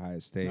 USC or Ohio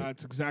State.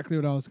 That's exactly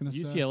what I was going to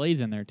say.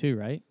 UCLA's in there too,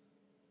 right?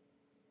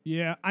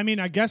 Yeah, I mean,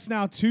 I guess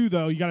now too,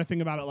 though, you got to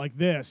think about it like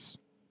this.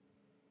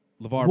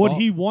 LeVar Would Ball,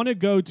 he want to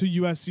go to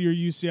USC or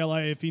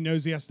UCLA if he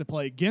knows he has to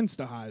play against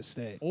Ohio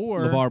State? Or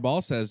LeVar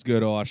Ball says go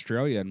to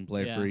Australia and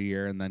play Yeah. for a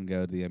year and then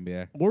go to the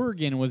NBA.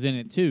 Oregon was in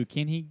it too.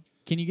 Can you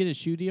get a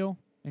shoe deal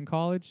in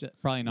college?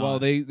 Probably not. Well,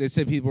 they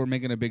said people were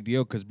making a big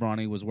deal because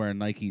Bronny was wearing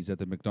Nikes at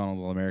the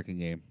McDonald's All-American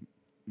game.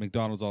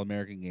 McDonald's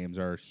All-American games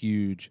are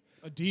huge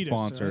Adidas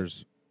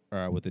sponsors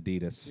with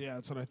Adidas. Right? Yeah,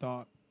 that's what I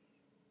thought.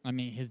 I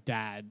mean, his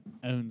dad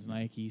owns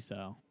Nike,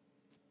 so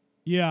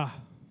Yeah.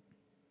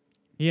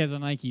 he has a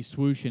Nike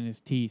swoosh in his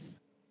teeth.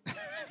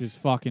 Just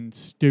fucking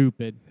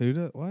stupid. Who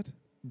does what?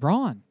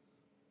 Braun.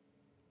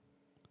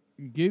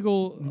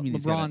 Google What do you mean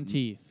he's got LeBron a-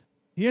 teeth.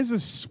 He has a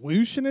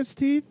swoosh in his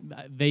teeth?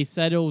 They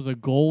said it was a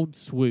gold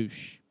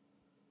swoosh.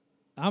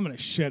 I'm going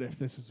to shit if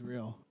this is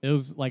real. It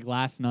was like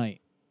last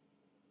night.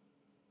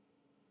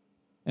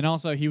 And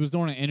also, he was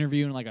doing an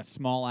interview in like a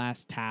small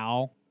ass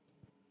towel,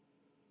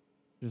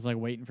 just like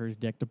waiting for his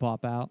dick to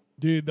pop out.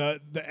 Dude, the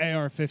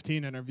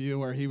AR-15 interview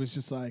where he was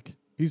just like,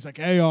 he's like,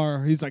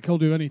 AR, he's like, he'll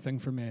do anything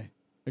for me.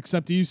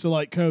 Except he used to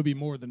like Kobe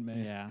more than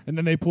me. Yeah. And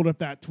then they pulled up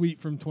that tweet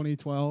from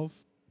 2012.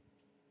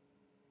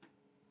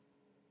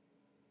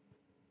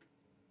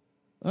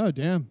 Oh,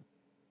 damn.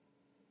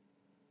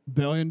 $1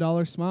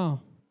 billion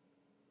smile.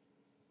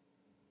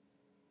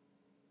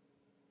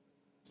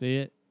 See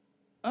it?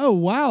 Oh,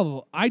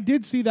 wow. I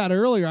did see that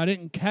earlier. I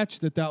didn't catch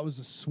that was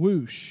a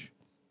swoosh.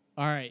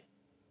 All right.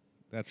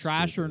 That's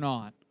Trash or stupid.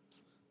 not?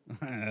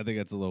 I think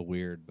that's a little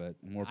weird, but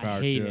more I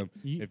power hate to it. him.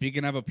 You- If he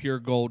can have a pure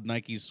gold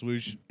Nike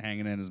swoosh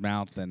hanging in his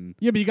mouth, then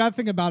Yeah, but you got to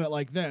think about it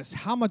like this: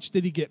 how much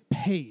did he get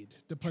paid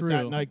to put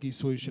that True. Nike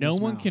swoosh in No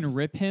his one mouth? can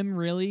rip him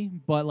really,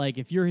 but like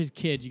if you're his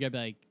kid, you gotta be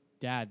like,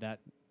 Dad,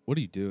 what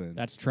are you doing?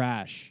 that's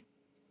trash.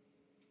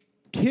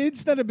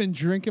 Kids that have been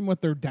drinking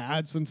with their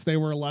dad since they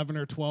were 11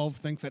 or 12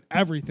 think that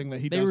everything that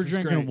he They does were is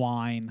drinking great.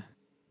 wine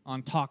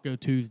on Taco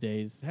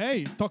Tuesdays.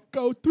 Hey,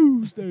 Taco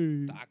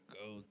Tuesday.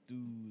 Taco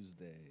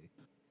Tuesday.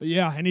 But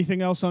yeah,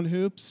 anything else on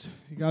hoops?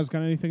 You guys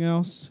got anything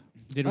else?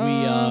 Did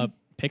we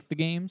pick the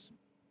games?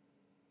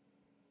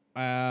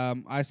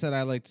 I said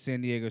I liked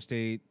San Diego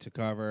State to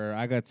cover.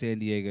 I got San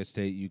Diego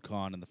State,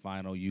 UConn in the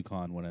final.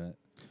 UConn winning it.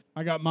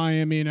 I got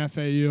Miami and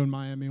FAU, and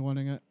Miami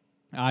winning it.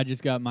 I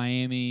just got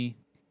Miami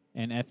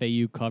and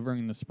FAU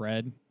covering the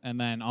spread, and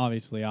then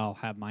obviously I'll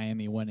have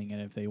Miami winning it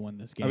if they win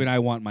this game. I mean, I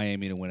want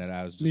Miami to win it.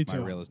 That was Me just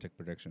my too. realistic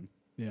prediction.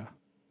 Yeah.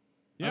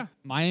 Yeah.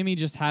 Miami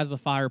just has the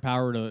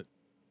firepower to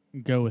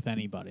go with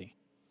anybody.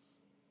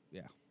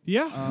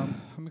 Yeah.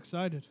 I'm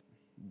excited.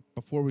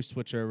 Before we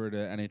switch over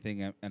to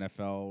anything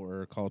NFL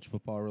or college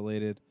football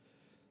related,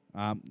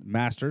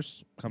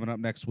 Masters coming up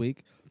next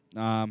week.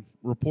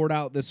 Report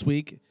out this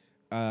week.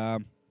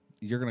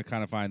 You're going to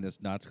kind of find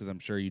this nuts because I'm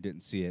sure you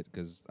didn't see it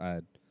because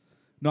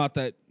not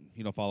that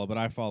you don't follow, but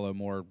I follow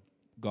more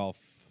golf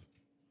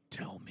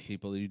Tell me.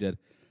 people than you did.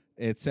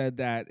 It said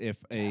that if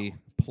a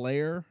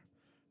player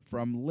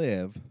from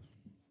Live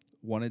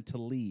wanted to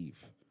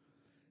leave,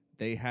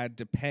 they had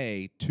to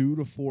pay 2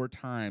 to 4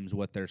 times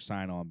what their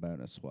sign-on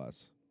bonus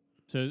was.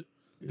 So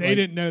They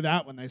didn't know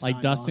that when they signed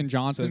like Dustin on.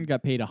 Johnson So-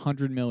 got paid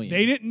 $100 million.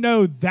 They didn't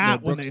know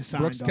that No, when they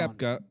signed Brooks on.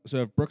 Koepka. So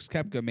if Brooks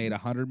Koepka made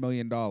 $100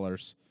 million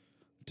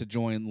to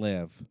join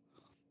Live,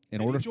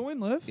 Did he join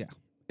Live? Yeah.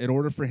 in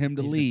order for him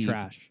to He's been leave,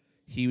 trash.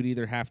 he would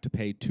either have to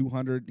pay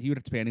 200. He would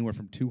have to pay anywhere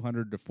from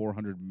 200 to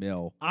 400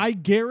 mil. I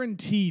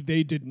guarantee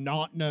they did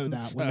not know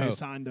that when they So-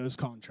 signed those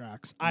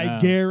contracts. No. I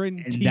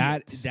guarantee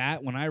And it.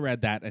 that when I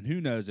read that, and who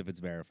knows if it's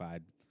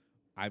verified,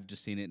 I've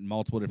just seen it in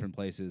multiple different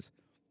places.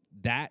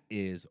 That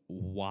is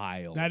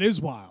wild. That is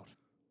wild.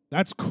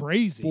 That's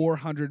crazy.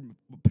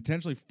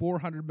 potentially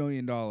 $400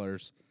 million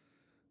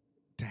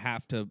to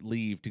have to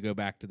leave to go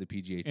back to the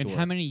PGA And Tour.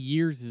 how many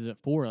years is it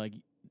for? Like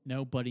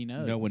nobody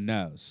knows. No one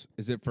knows.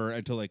 Is it for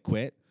until they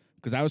quit?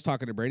 Because I was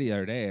talking to Brady the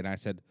other day, and I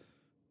said,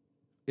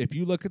 if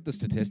you look at the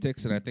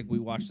statistics, and I think we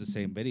watched the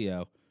same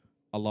video,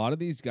 a lot of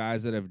these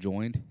guys that have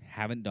joined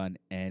haven't done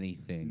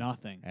anything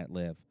Nothing. at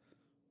Live.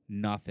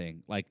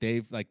 Nothing.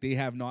 They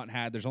have not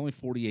had. There's only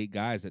 48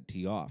 guys that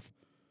tee off.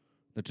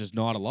 That's just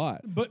not a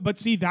lot. But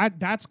see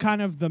that's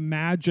kind of the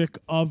magic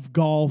of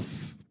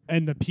golf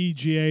and the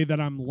PGA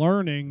that I'm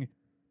learning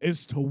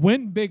is to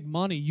win big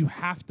money you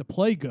have to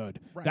play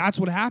good. Right. That's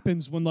what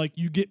happens when like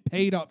you get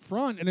paid up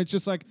front and it's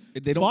just like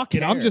They don't fuck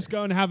it. I'm care. just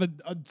going to have a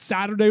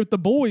Saturday with the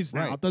boys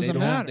now. It doesn't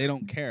matter. They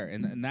don't care,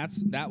 and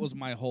that was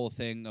my whole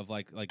thing of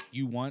like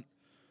you want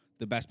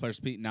the best players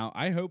to compete. Now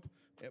I hope,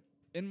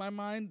 in my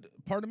mind,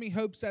 part of me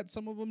hopes that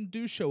some of them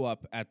do show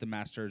up at the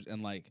Masters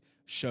and like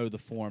show the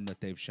form that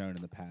they've shown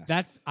in the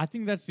past. I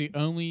think that's the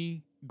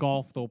only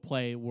golf they'll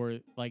play where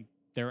like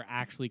they're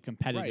actually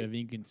competitive Right. and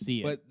you can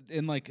see it. But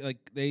in like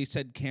they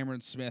said,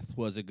 Cameron Smith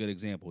was a good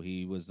example.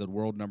 He was the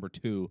world number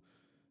 2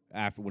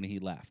 after when he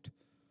left.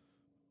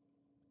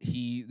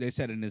 They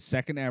said in his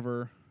second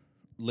ever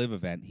Live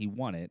event he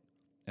won it,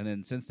 and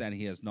then since then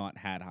he has not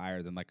had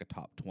higher than like a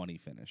top 20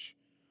 finish.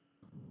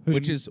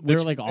 Which is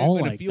they're like all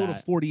in a like field that.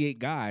 of 48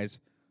 guys.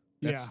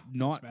 That's Yeah,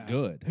 not bad.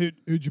 good.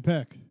 Who'd you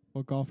pick?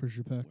 What golfers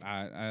you pick?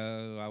 I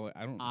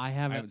don't. I I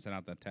haven't. haven't sent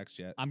out that text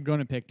yet. I'm going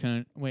to pick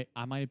Tony. Wait,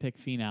 I might have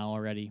picked Finau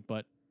already,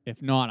 but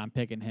if not, I'm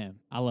picking him.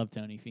 I love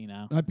Tony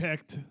Finau. I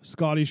picked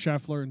Scotty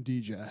Scheffler and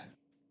DJ.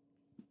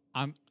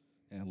 Yeah,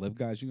 Live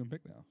guys you can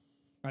pick now.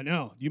 I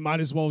know. You might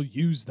as well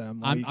use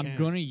them. I'm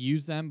going to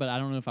use them, but I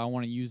don't know if I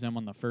want to use them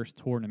on the first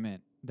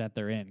tournament that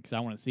they're in because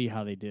I want to see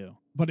how they do.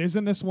 But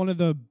isn't this one of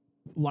the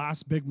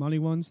last big money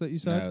ones that you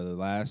said? No, the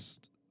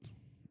last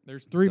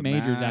There's 3 the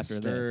majors after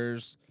this.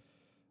 Masters,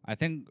 I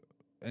think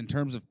in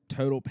terms of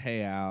total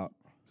payout,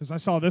 Because I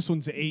saw this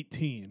one's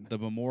 18. the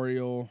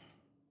Memorial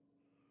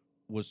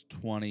was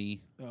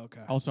 20.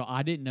 Okay. Also,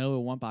 I didn't know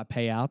it went by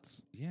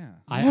payouts. Yeah.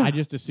 Yeah. I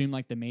just assumed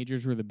like the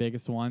majors were the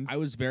biggest ones. I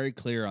was very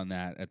clear on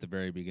that at the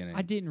very beginning.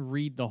 I didn't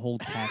read the whole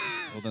text.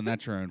 Well, then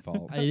that's your own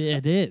fault.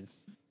 It is.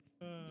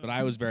 But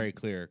I was very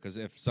clear because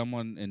if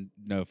someone, and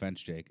no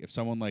offense, Jake, if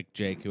someone like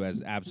Jake who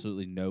has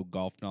absolutely no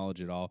golf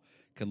knowledge at all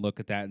can look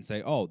at that and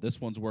say, "Oh, this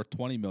one's worth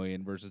 20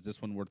 million versus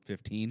this one worth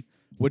 15,"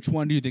 which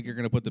one do you think you're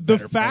going to put the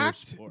better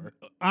players for?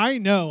 I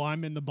know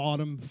I'm in the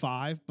bottom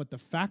 5, but the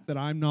fact that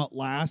I'm not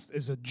last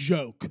is a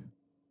joke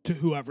to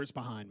whoever's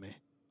behind me.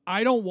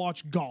 I don't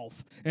watch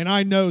golf, and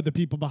I know the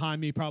people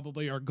behind me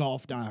probably are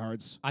golf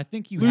diehards. I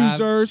think you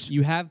Losers.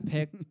 you have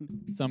picked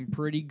some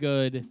pretty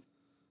good,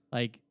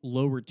 like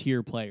lower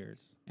tier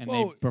players, and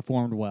Well, they've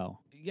performed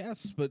well.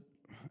 Yes, but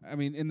I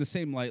mean, in the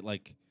same light,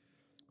 like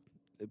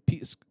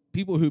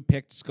people who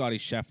picked Scotty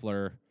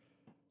Scheffler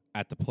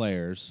at the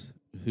Players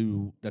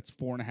that's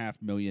 $4.5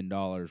 million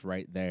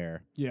right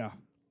there. Yeah.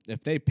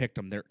 If they picked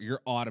him,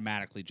 you're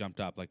automatically jumped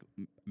up. Like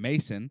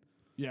Mason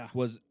Yeah.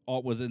 was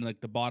in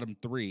like the bottom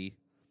 3,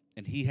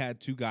 and he had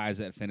 2 guys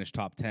that finished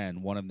top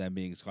 10. One of them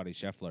being Scotty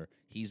Scheffler.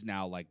 He's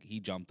now like he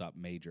jumped up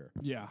major.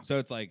 Yeah. So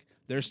it's like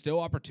there's still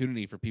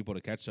opportunity for people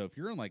to catch. So if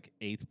you're in like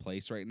 8th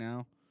place right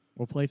now,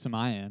 What place am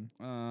I in?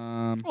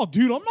 Oh,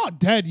 dude, I'm not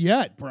dead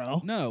yet,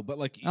 bro. no, but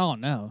like Oh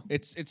no.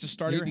 it's just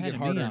starting You're to ahead get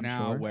of me, harder I'm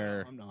now sure.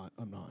 where I'm not.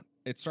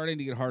 it's starting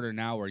to get harder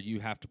now where you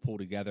have to pull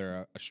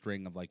together a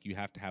string of like you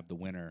have to have the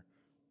winner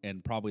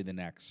and probably the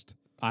next.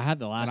 I had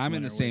the last. And I'm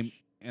in winner, the same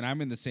which- and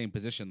I'm in the same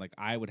position. Like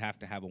I would have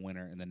to have a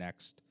winner in the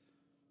next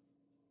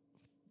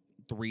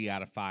 3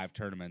 out of 5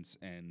 tournaments.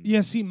 And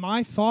Yeah, see,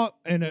 my thought,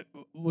 and it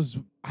was,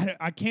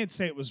 I can't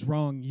say it was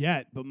wrong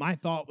yet, but my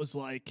thought was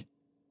like,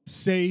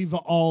 save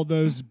all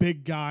those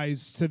big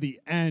guys to the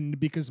end,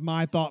 because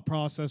my thought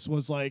process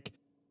was like,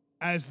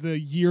 as the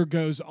year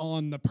goes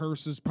on, the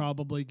purses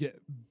probably get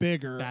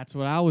bigger. That's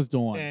what I was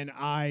doing. And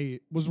I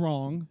was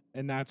wrong,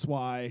 and that's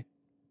why,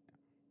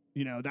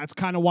 that's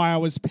kind of why I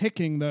was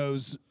picking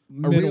those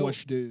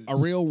middle-ish dudes. a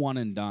real one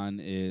and done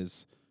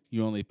is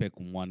you only pick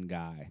one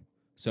guy.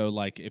 So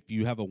like if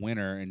you have a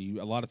winner and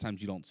a lot of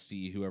times you don't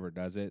see whoever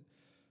does it,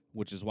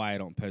 which is why I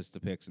don't post the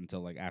picks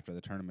until like after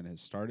the tournament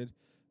has started.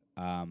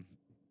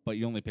 But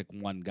you only pick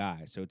one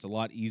guy, so it's a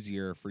lot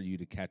easier for you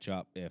to catch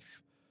up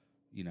if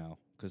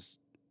because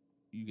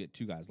you get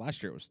 2 guys.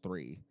 Last year it was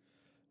 3,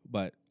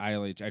 but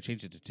I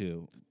changed it to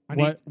 2.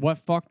 What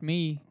fucked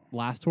me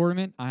last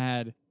tournament? I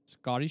had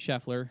Scotty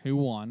Scheffler who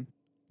won,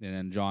 And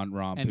then John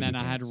Rahm, and then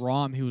I had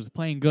Rahm who was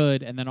playing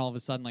good, and then all of a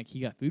sudden like he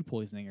got food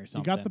poisoning or He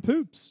something. got the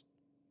poops.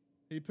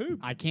 He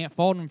pooped. I can't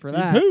fault him for He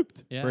that.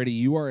 pooped. Yeah. Brady,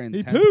 you are in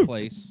He 10th pooped.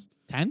 place.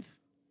 10th?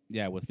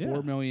 Yeah, with Yeah.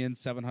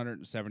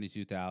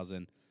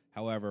 4,772,000.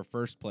 However,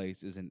 first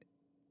place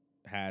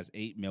has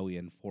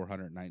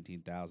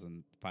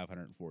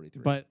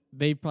 8,419,543. But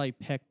they probably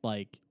picked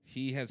like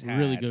he has had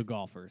really good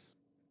golfers.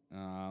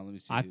 Let me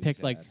see. I who he's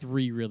picked like had.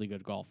 3 really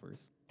good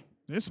golfers.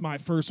 This is my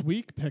first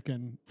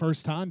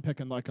time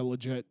picking like a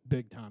legit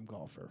big time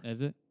golfer.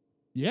 Is it?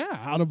 Yeah,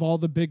 out of all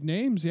the big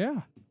names,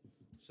 yeah.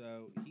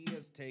 So he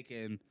has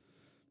taken.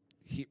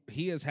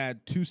 He has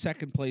had 2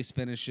 second place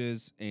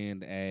finishes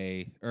and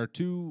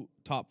 2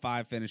 top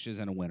 5 finishes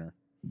and a winner.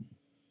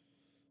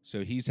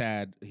 So he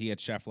had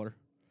Scheffler,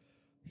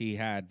 he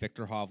had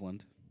Victor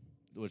Hovland,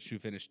 who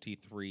finished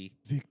T3,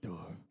 Victor.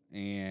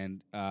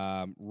 and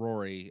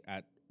Rory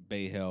at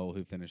Bay Hill,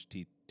 who finished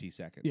T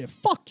second. Yeah,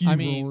 fuck you, I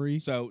mean, Rory.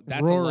 So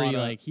that's Rory, a lot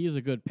of, like he's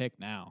a good pick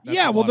now. that's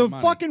Yeah, a well, lot the of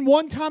money. fucking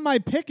one time I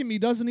pick him, he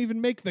doesn't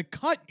even make the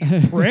cut,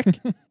 you prick.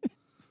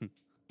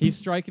 He's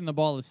striking the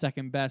ball the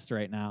second best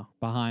right now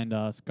behind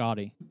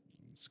Scotty.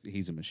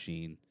 He's a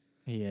machine.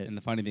 He is. And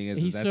the funny thing is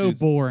He's that so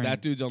dude's, boring.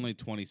 That dude's only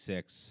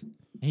 26.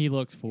 He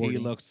looks 40.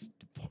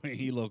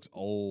 He looks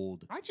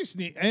old. I just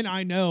need, and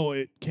I know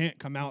it can't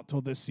come out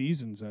till this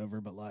season's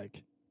over, but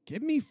like,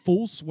 give me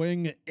full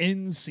swing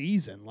in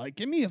season. Like,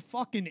 give me a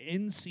fucking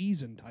in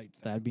season type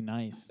thing. That'd be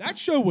nice. That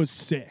show was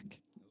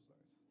sick.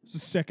 It's a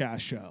sick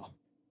ass show.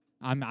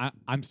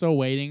 I'm still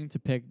waiting to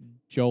pick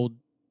Joel.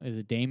 Is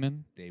it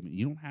Damon? Damon,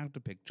 you don't have to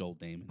pick Joel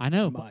Damon. I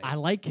know, I but might. I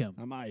like him.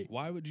 I might.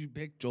 Why would you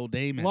pick Joel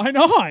Damon? Why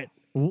not?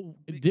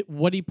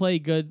 What he play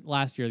good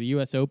last year? The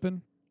U.S.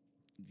 Open.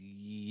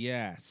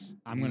 Yes.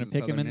 I'm gonna And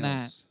pick him Southern in that.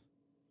 Hills.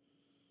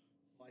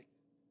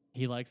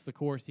 He likes the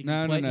course. He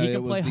No, can play, no. He It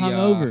can play was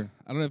hungover.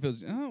 I don't know if it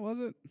was. Oh, was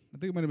it? I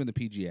think it might have been the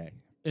PGA.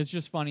 It's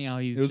just funny how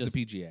he's It was just,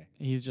 the PGA.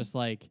 He's just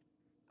like,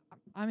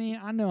 I mean,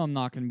 I know I'm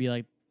not going to be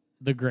like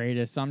the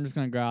greatest. So I'm just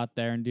going to go out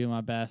there and do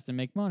my best and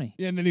make money.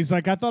 Yeah, and then he's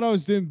like, I thought I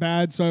was doing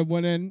bad, so I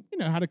went in,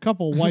 had a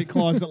couple White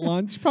Claws at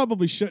lunch.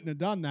 Probably shouldn't have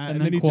done that.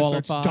 And And, then then he just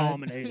starts qualified.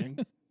 dominating.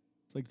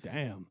 It's like,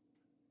 damn.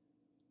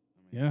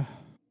 Yeah.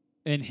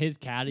 And his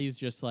caddy's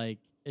just like,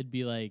 it'd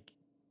be like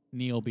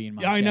Neil being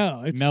my Yeah, I caddy.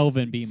 know. It's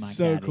Melvin being my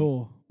so caddy.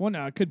 cool. Well,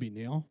 no, it could be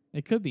Neil.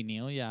 It could be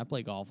Neil. Yeah, I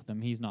play golf with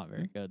him. He's not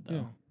very good,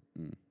 though.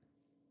 Yeah.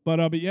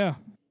 But yeah,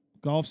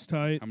 golf's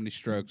tight. How many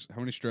strokes? How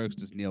many strokes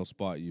does Neil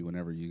spot you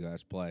whenever you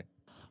guys play?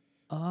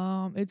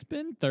 It's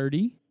been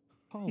 30.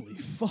 Holy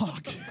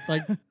fuck.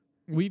 Like,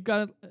 we've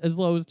got it as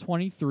low as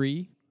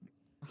 23.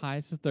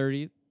 Highest is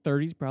 30.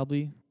 30's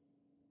probably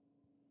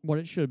what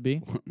it should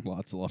be.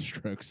 Lots of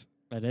strokes.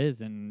 It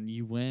is, and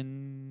you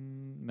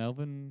win.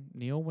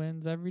 Neil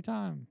wins every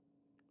time.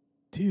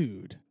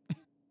 Dude.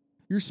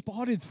 You're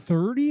spotted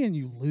 30 and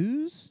you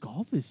lose?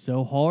 Golf is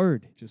so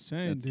hard. Just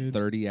saying, That's dude.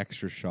 30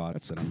 extra shots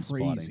That's that I'm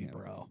crazy, spotting. him.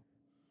 bro.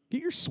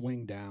 Get your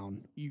swing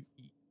down. You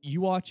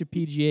watch a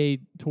PGA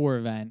Tour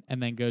event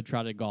and then go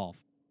try to golf.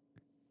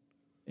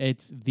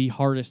 It's the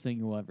hardest thing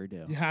you'll ever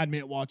do. You had me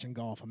at watching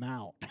golf. I'm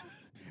out.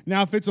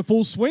 Now, if it's a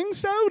full swing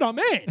sode, I'm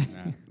in.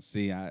 Nah,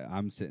 see,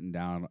 I'm sitting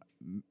down.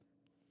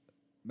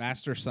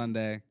 Master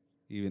Sunday,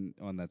 even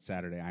on that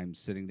Saturday, I'm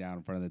sitting down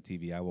in front of the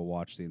TV. I will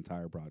watch the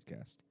entire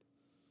broadcast.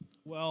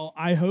 Well,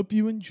 I hope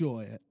you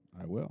enjoy it.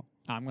 I will.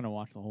 I'm going to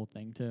watch the whole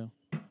thing, too.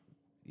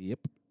 Yep.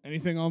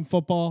 Anything on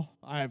football?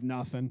 I have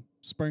nothing.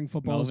 Spring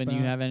football is Melvin,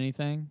 back. you have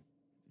anything?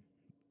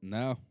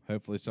 No.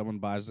 Hopefully someone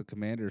buys the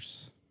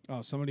Commanders.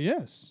 Oh, somebody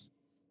is.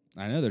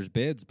 I know there's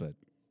bids, but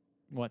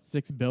What,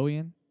 $6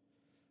 billion?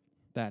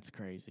 That's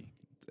crazy.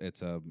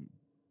 it's a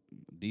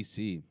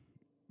DC,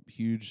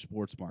 huge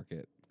sports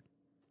market,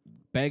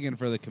 begging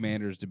for the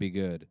Commanders to be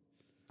good.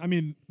 I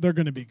mean, they're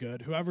going to be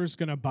good. Whoever's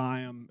going to buy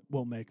them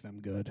will make them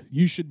good.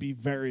 You should be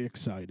very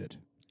excited.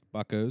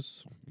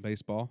 Buccos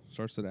baseball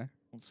starts today.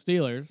 Well,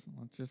 Steelers,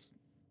 let's just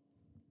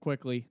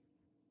quickly.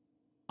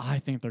 I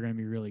think they're going to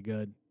be really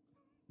good.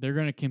 They're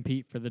going to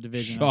compete for the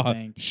division, I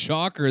think.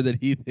 Shocker that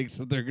he thinks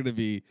that they're going to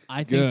be I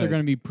think good. they're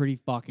going to be pretty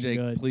fucking Jake,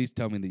 good. please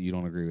tell me that you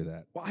don't agree with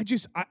that. Well,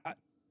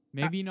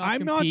 Maybe not.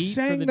 I'm not compete for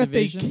saying the that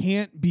division. they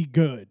can't be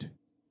good.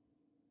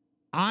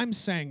 I'm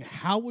saying,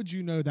 how would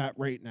you know that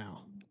right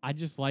now? I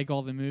just like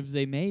all the moves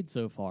they made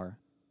so far.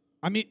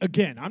 I mean,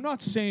 again, I'm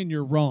not saying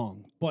you're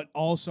wrong, but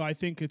also I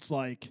think it's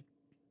like,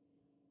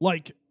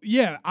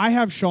 yeah, I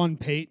have Sean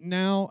Payton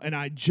now, and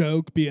I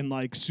joke being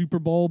like Super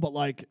Bowl, but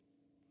like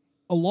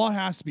a lot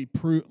has to be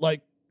proved.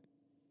 Like,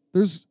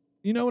 there's,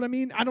 you know what I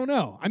mean? I don't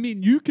know. I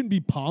mean, you can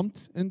be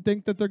pumped and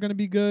think that they're going to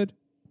be good,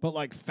 but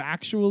like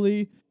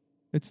factually,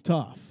 it's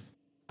tough.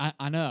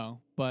 I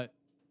know, but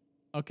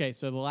okay,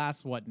 so the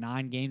last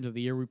 9 games of the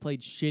year we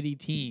played shitty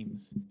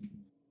teams,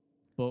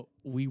 but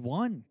we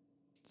won.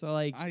 So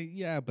like,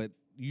 but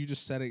you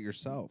just said it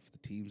yourself. The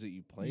teams that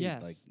you played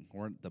Yes.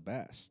 weren't the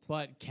best.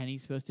 but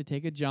Kenny's supposed to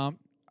take a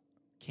jump.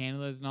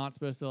 Canada's not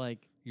supposed to like.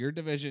 Your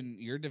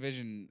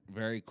division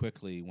very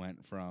quickly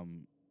went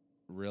from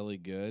really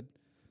good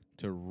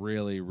to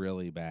really,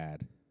 really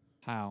bad.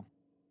 How?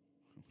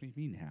 What do you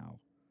mean how?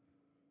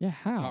 Yeah,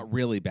 how? Not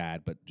really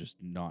bad, but just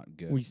not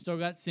good. We still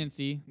got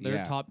Cincy. They're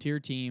Yeah. a top tier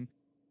team.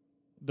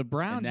 The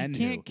Browns, you then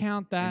can't who?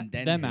 count And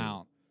then them who?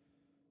 out.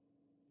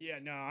 Yeah,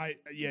 no,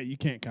 you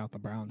can't count the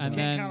Browns. And out.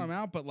 then- can't count them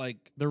out, but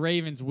like, The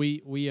Ravens,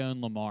 we own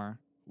Lamar.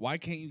 why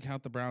can't you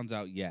count the Browns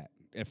out yet?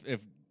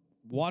 If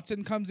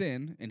Watson comes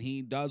in and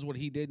he does what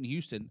he did in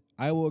Houston,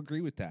 I will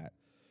agree with that.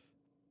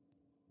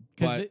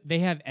 Because But they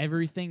have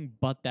everything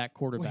but that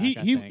quarterback. Well,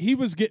 I think. he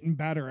was getting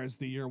better as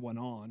the year went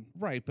on.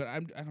 right, but I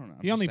don't know. I'm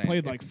He just only saying, played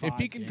if- like If 5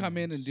 he can come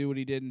in and games. do what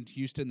he did in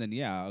Houston, then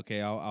yeah,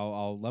 okay,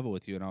 I'll level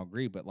with you and I'll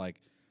agree. But like,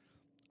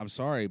 I'm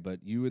sorry, but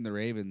you and the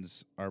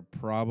Ravens are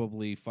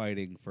probably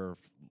fighting for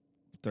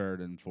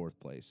third and fourth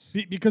place.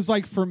 Because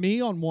like for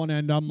me on one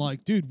end, I'm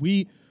like, dude,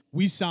 we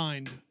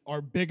signed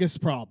our biggest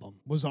problem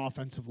was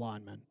offensive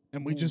linemen,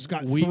 and we just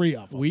got 3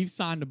 of them. We've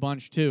signed a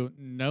bunch too.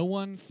 No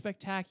one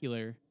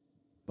spectacular,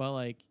 but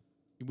like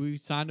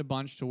we've signed a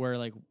bunch to where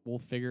like we'll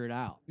figure it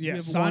out. Yeah, We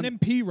have signing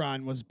P.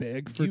 Ryan was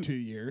big for You- 2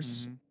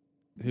 years.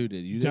 Mhm. Who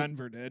did you? Did?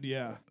 Denver did,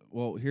 yeah.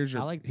 Well, here's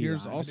I like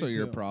here's P-Ryan. also I do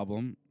your too.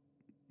 problem.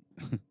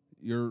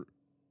 You're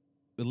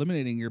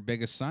eliminating your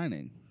biggest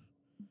signing.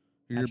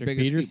 Your Patrick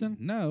biggest Peterson?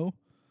 No,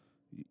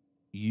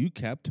 you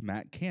kept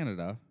Matt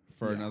Canada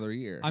for Yeah. another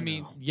year. I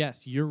mean, know.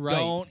 yes, you're right.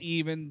 Don't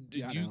even.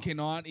 Yeah, I you know.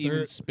 cannot They're-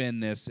 even spin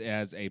this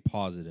as a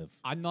positive.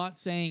 I'm not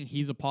saying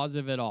he's a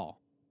positive at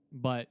all,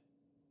 but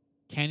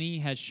Kenny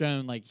has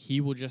shown like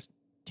he will just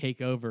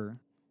take over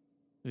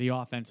the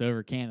offense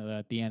over Canada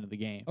at the end of the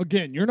game.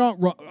 Again, you're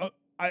not wrong.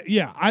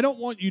 I don't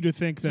want you to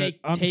think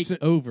that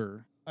Take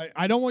over.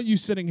 I don't want you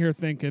sitting here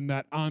thinking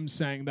that I'm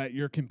saying that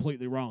you're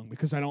completely wrong,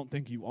 because I don't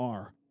think you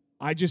are.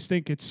 I just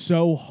think it's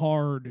so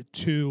hard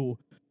to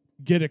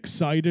get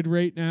excited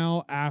right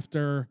now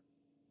after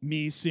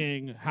me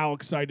seeing how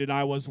excited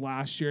I was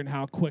last year and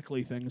how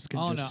quickly things can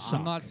Oh no, just suck.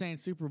 I'm not saying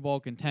Super Bowl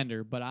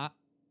contender, but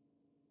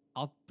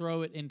I'll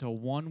throw it into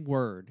one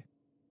word.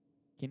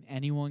 Can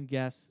anyone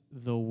guess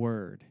the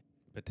word?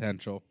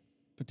 Potential.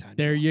 Potential.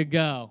 There you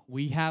go.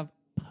 We have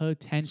It's a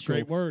potential.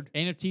 great word.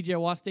 And if TJ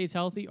Watt stays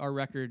healthy, our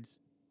record's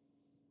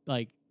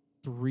like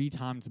 3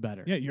 times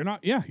better. Yeah, you're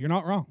not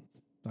wrong.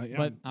 Yeah,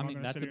 but I'm I mean,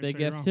 gonna that's sit a here and big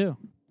say you're gift wrong. too.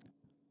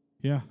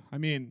 Yeah, I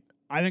mean,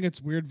 I think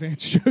it's weird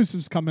Vance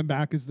Joseph's coming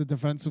back as the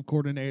defensive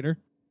coordinator.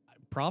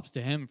 Props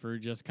to him for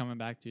just coming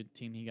back to a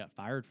team he got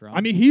fired from.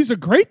 I mean, he's a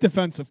great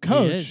defensive He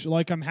coach. is.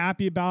 Like, I'm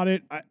happy about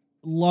it. I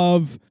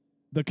love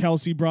the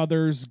Kelsey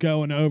brothers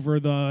going over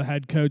the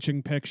head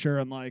coaching picture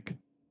and like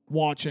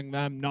watching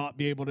them not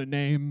be able to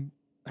name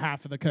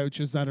half of the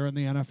coaches that are in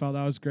the NFL.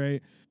 That was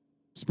great.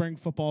 Spring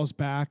football's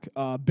back.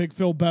 Big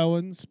Phil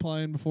Bowen's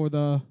playing before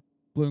the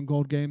blue and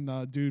gold game,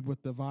 the dude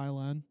with the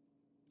violin.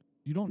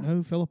 You don't know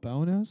who Philip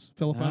Bowen is?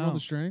 Philip Bowen on No. the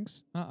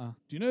strings? Uh-uh.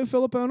 Do you know who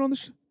Philip Bowen on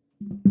the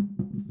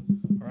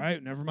All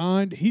right, never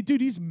mind.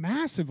 He's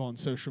massive on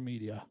social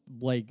media.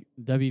 Like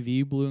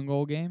WV blue and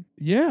gold game.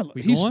 Yeah,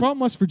 We he's going? from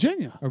West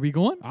Virginia. Are we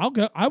going? I'll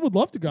go. I would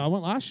love to go. I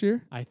went last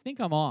year. I think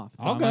I'm off,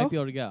 so I'll I go. might be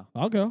able to go.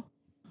 I'll go.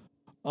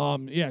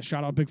 Yeah,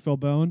 shout out Big Phil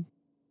Bowen.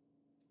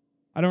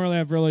 I don't really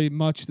have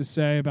much to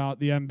say about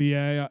the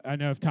NBA. I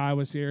know if Ty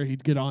was here,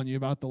 he'd get on you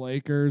about the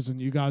Lakers and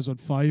you guys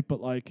would fight,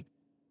 but like,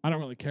 I don't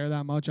really care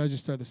that much. I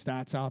just throw the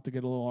stats out to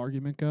get a little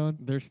argument going.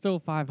 They're still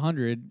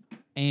 500,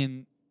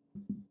 and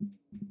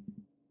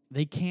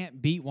they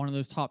can't beat one of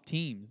those top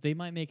teams. They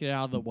might make it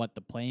out of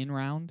the playing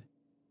round.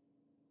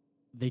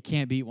 They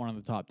can't beat one of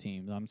the top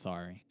teams. I'm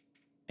sorry.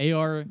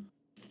 AR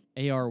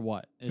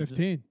what? Is it-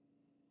 15.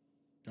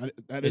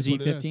 That Is is he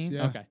what it is, 15?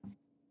 yeah. Okay.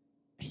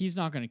 He's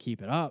not going to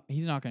keep it up.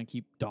 He's not going to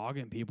keep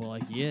dogging people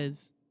like he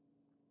is.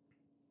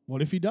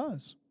 What if he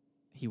does?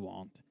 He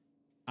won't.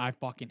 I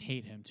fucking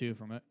hate him too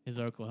from his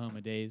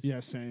Oklahoma days.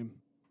 Yeah, same.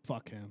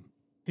 Fuck him.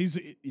 I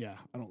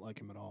don't like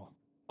him at all.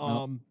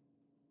 Nope.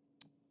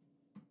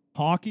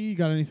 Hockey, you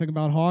got anything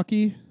about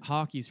hockey?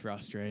 Hockey's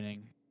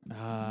frustrating.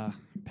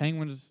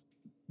 Penguins,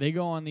 they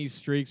go on these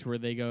streaks where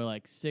they go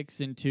like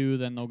 6-2,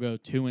 then they'll go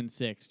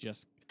 2-6.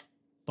 Just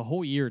the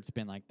whole year it's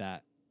been like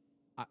that.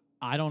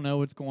 I don't know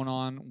what's going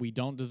on. We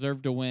don't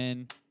deserve to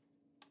win.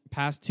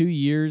 Past 2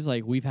 years,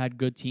 like we've had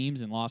good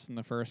teams and lost in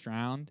the first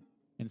round.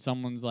 And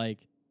someone's like,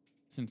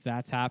 since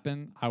that's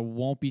happened, I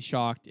won't be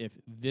shocked if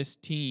this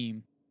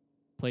team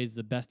plays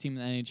the best team in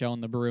the NHL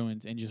and the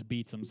Bruins and just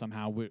beats them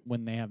somehow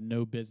when they have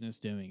no business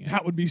doing it.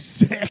 That would be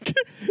sick.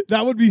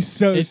 That would be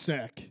so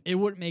sick. It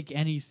wouldn't make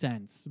any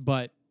sense,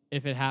 but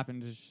if it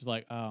happens, it's just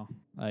like, oh,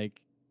 like,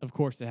 of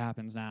course it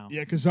happens now.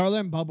 Yeah, because Zarla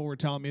and Bubba were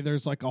telling me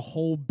there's like a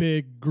whole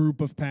big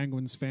group of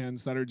Penguins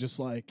fans that are just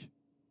like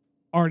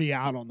already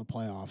out on the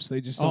playoffs.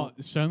 They just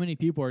don't. So many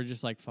people are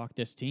just like, fuck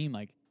this team.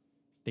 Like,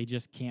 they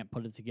just can't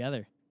put it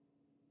together.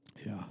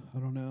 Yeah, I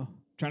don't know.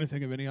 Trying to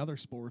think of any other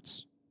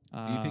sports.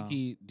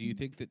 Do you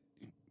think that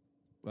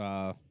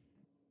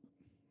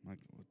like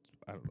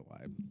I don't know why,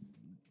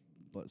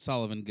 but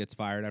Sullivan gets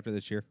fired after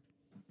this year?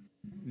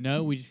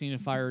 No, we just need to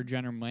fire a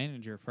general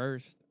manager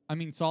first. I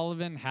mean,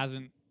 Sullivan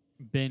hasn't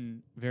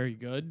been very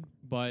good,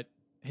 but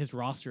his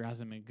roster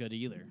hasn't been good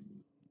either.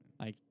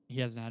 Like, he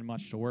hasn't had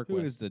much to work with.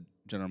 Who is the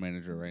general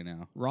manager right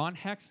now? Ron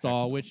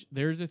Hextall, which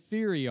there's a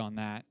theory on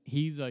that.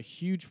 He's a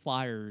huge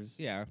Flyers.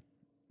 Yeah.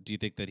 Do you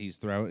think that he's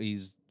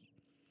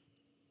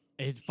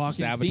It fucking seems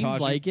sabotaging?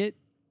 like it.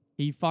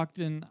 He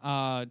fucking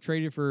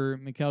traded for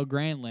Mikael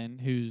Granlund,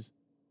 who's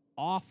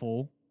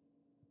awful.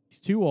 He's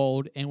too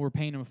old, and we're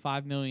paying him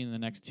 $5 million in the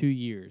next 2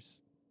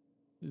 years.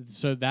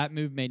 So that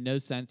move made no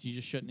sense. You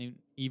just shouldn't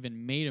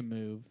even made a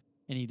move,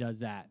 and he does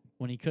that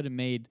when he could have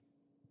made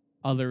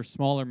other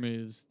smaller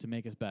moves to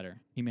make us better.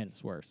 He made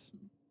us worse.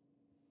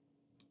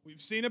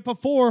 We've seen it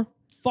before.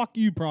 Fuck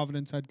you,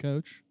 Providence head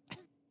coach.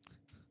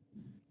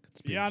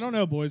 Yeah, I don't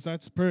know, boys.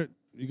 That's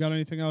you got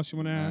anything else you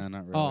want to add?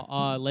 Not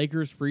really.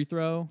 Lakers free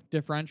throw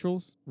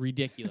differentials,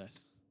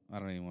 ridiculous. I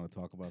don't even want to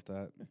talk about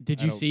that.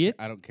 Did you see it?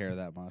 I don't care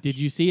that much. Did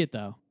you see it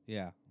though?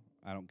 Yeah,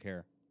 I don't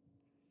care.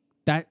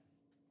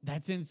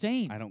 That's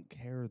insane. I don't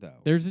care though.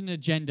 There's an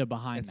agenda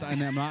behind that.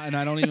 And I'm not, and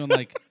I don't even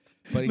like.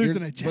 But There's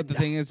an agenda. But the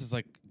thing is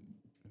like,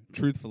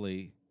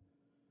 truthfully,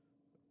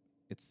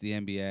 it's the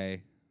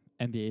NBA.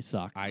 NBA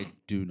sucks. I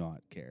do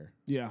not care.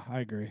 Yeah,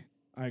 I agree.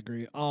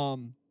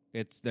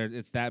 It's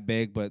that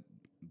big, but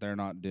they're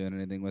not doing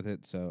anything with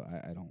it, so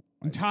I don't.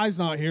 Ty's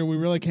not here. We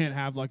really can't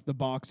have like the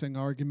boxing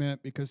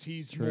argument because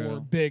he's more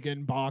big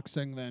in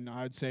boxing than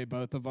I'd say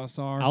both of us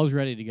are. I was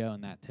ready to go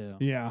in that too.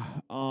 Yeah.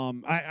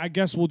 I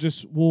guess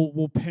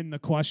we'll pin the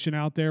question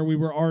out there. We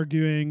were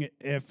arguing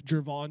if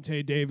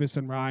Gervonta Davis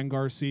and Ryan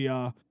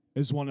Garcia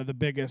is one of the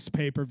biggest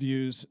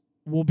pay-per-views,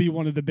 will be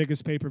one of the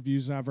biggest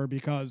pay-per-views ever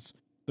because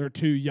they're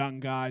two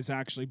young guys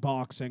actually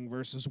boxing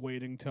versus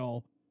waiting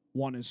till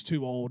one is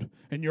too old.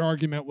 And your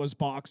argument was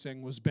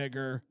boxing was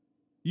bigger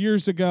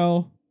years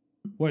ago,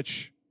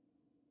 which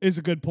is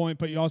a good point,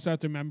 but you also have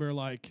to remember,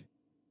 like,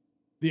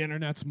 the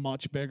internet's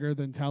much bigger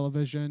than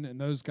television, and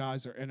those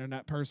guys are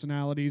internet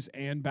personalities,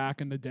 and back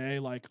in the day,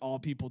 like, all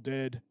people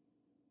did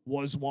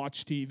was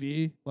watch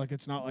TV. Like,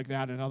 it's not like they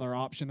had another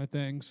option of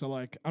things. So,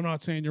 like, I'm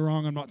not saying you're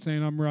wrong. I'm not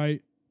saying I'm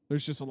right.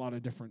 There's just a lot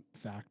of different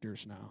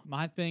factors now.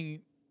 My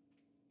thing,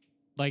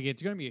 like,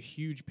 it's going to be a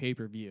huge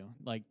pay-per-view,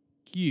 like,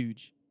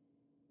 huge.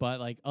 But,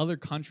 like, other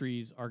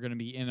countries are going to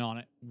be in on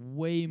it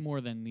way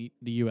more than the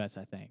U.S.,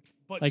 I think.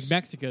 But like,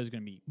 Mexico is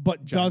going to be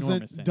But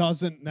ginormous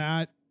doesn't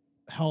that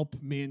help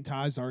me and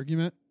Ty's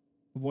argument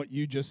of what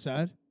you just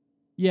said?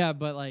 Yeah,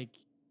 but, like,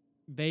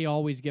 they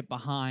always get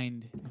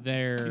behind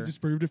their... You just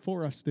proved it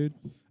for us, dude.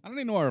 I don't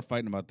even know why we're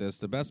fighting about this.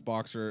 The best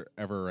boxer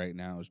ever right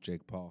now is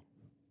Jake Paul.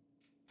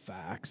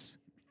 Facts.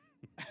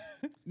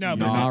 No,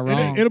 Not but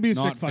wrong. It'll be a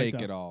Not sick fight, fake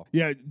though. at all.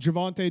 Yeah,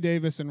 Gervonta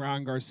Davis and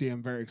Ryan Garcia,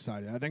 I'm very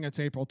excited. I think it's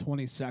April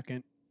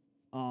 22nd.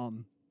 It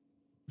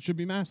should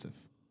be massive.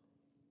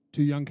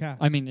 Two young cats.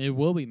 I mean, it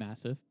will be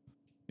massive.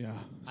 Yeah.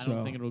 I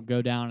don't think it'll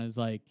go down as,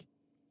 like,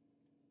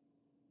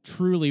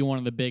 truly one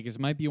of the biggest.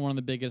 It might be one of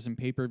the biggest in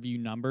pay-per-view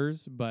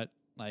numbers, but,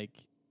 like,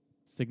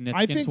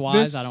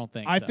 significance-wise, I don't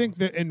think I so. think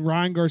that, and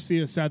Ryan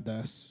Garcia said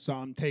this, so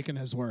I'm taking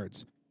his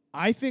words.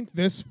 I think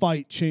this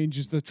fight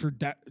changes the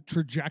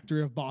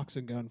trajectory of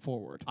boxing going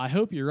forward. I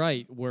hope you're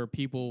right, where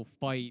people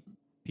fight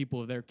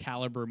people of their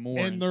caliber more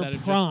In their instead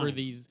of prime. just for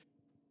these,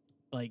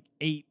 like,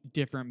 8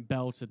 different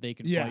belts that they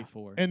can fight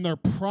for. In their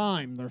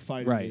prime, they're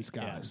fighting Right, these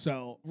guys. yeah.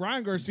 So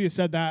Ryan Garcia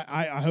said that.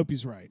 I hope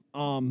he's right.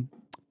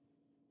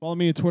 Follow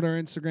me on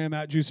Twitter, Instagram,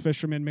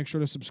 @JuiceFisherman. Make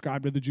sure to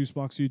subscribe to the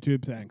Juicebox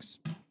YouTube. Thanks.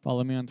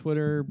 Follow me on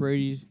Twitter,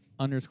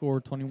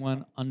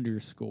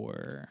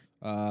 Brady's_21_.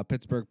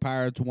 Pittsburgh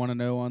Pirates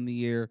 1-0 on the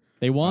year.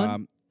 They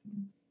won?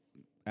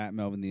 At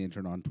Melvin the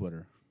Intern on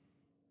Twitter.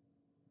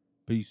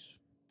 Peace.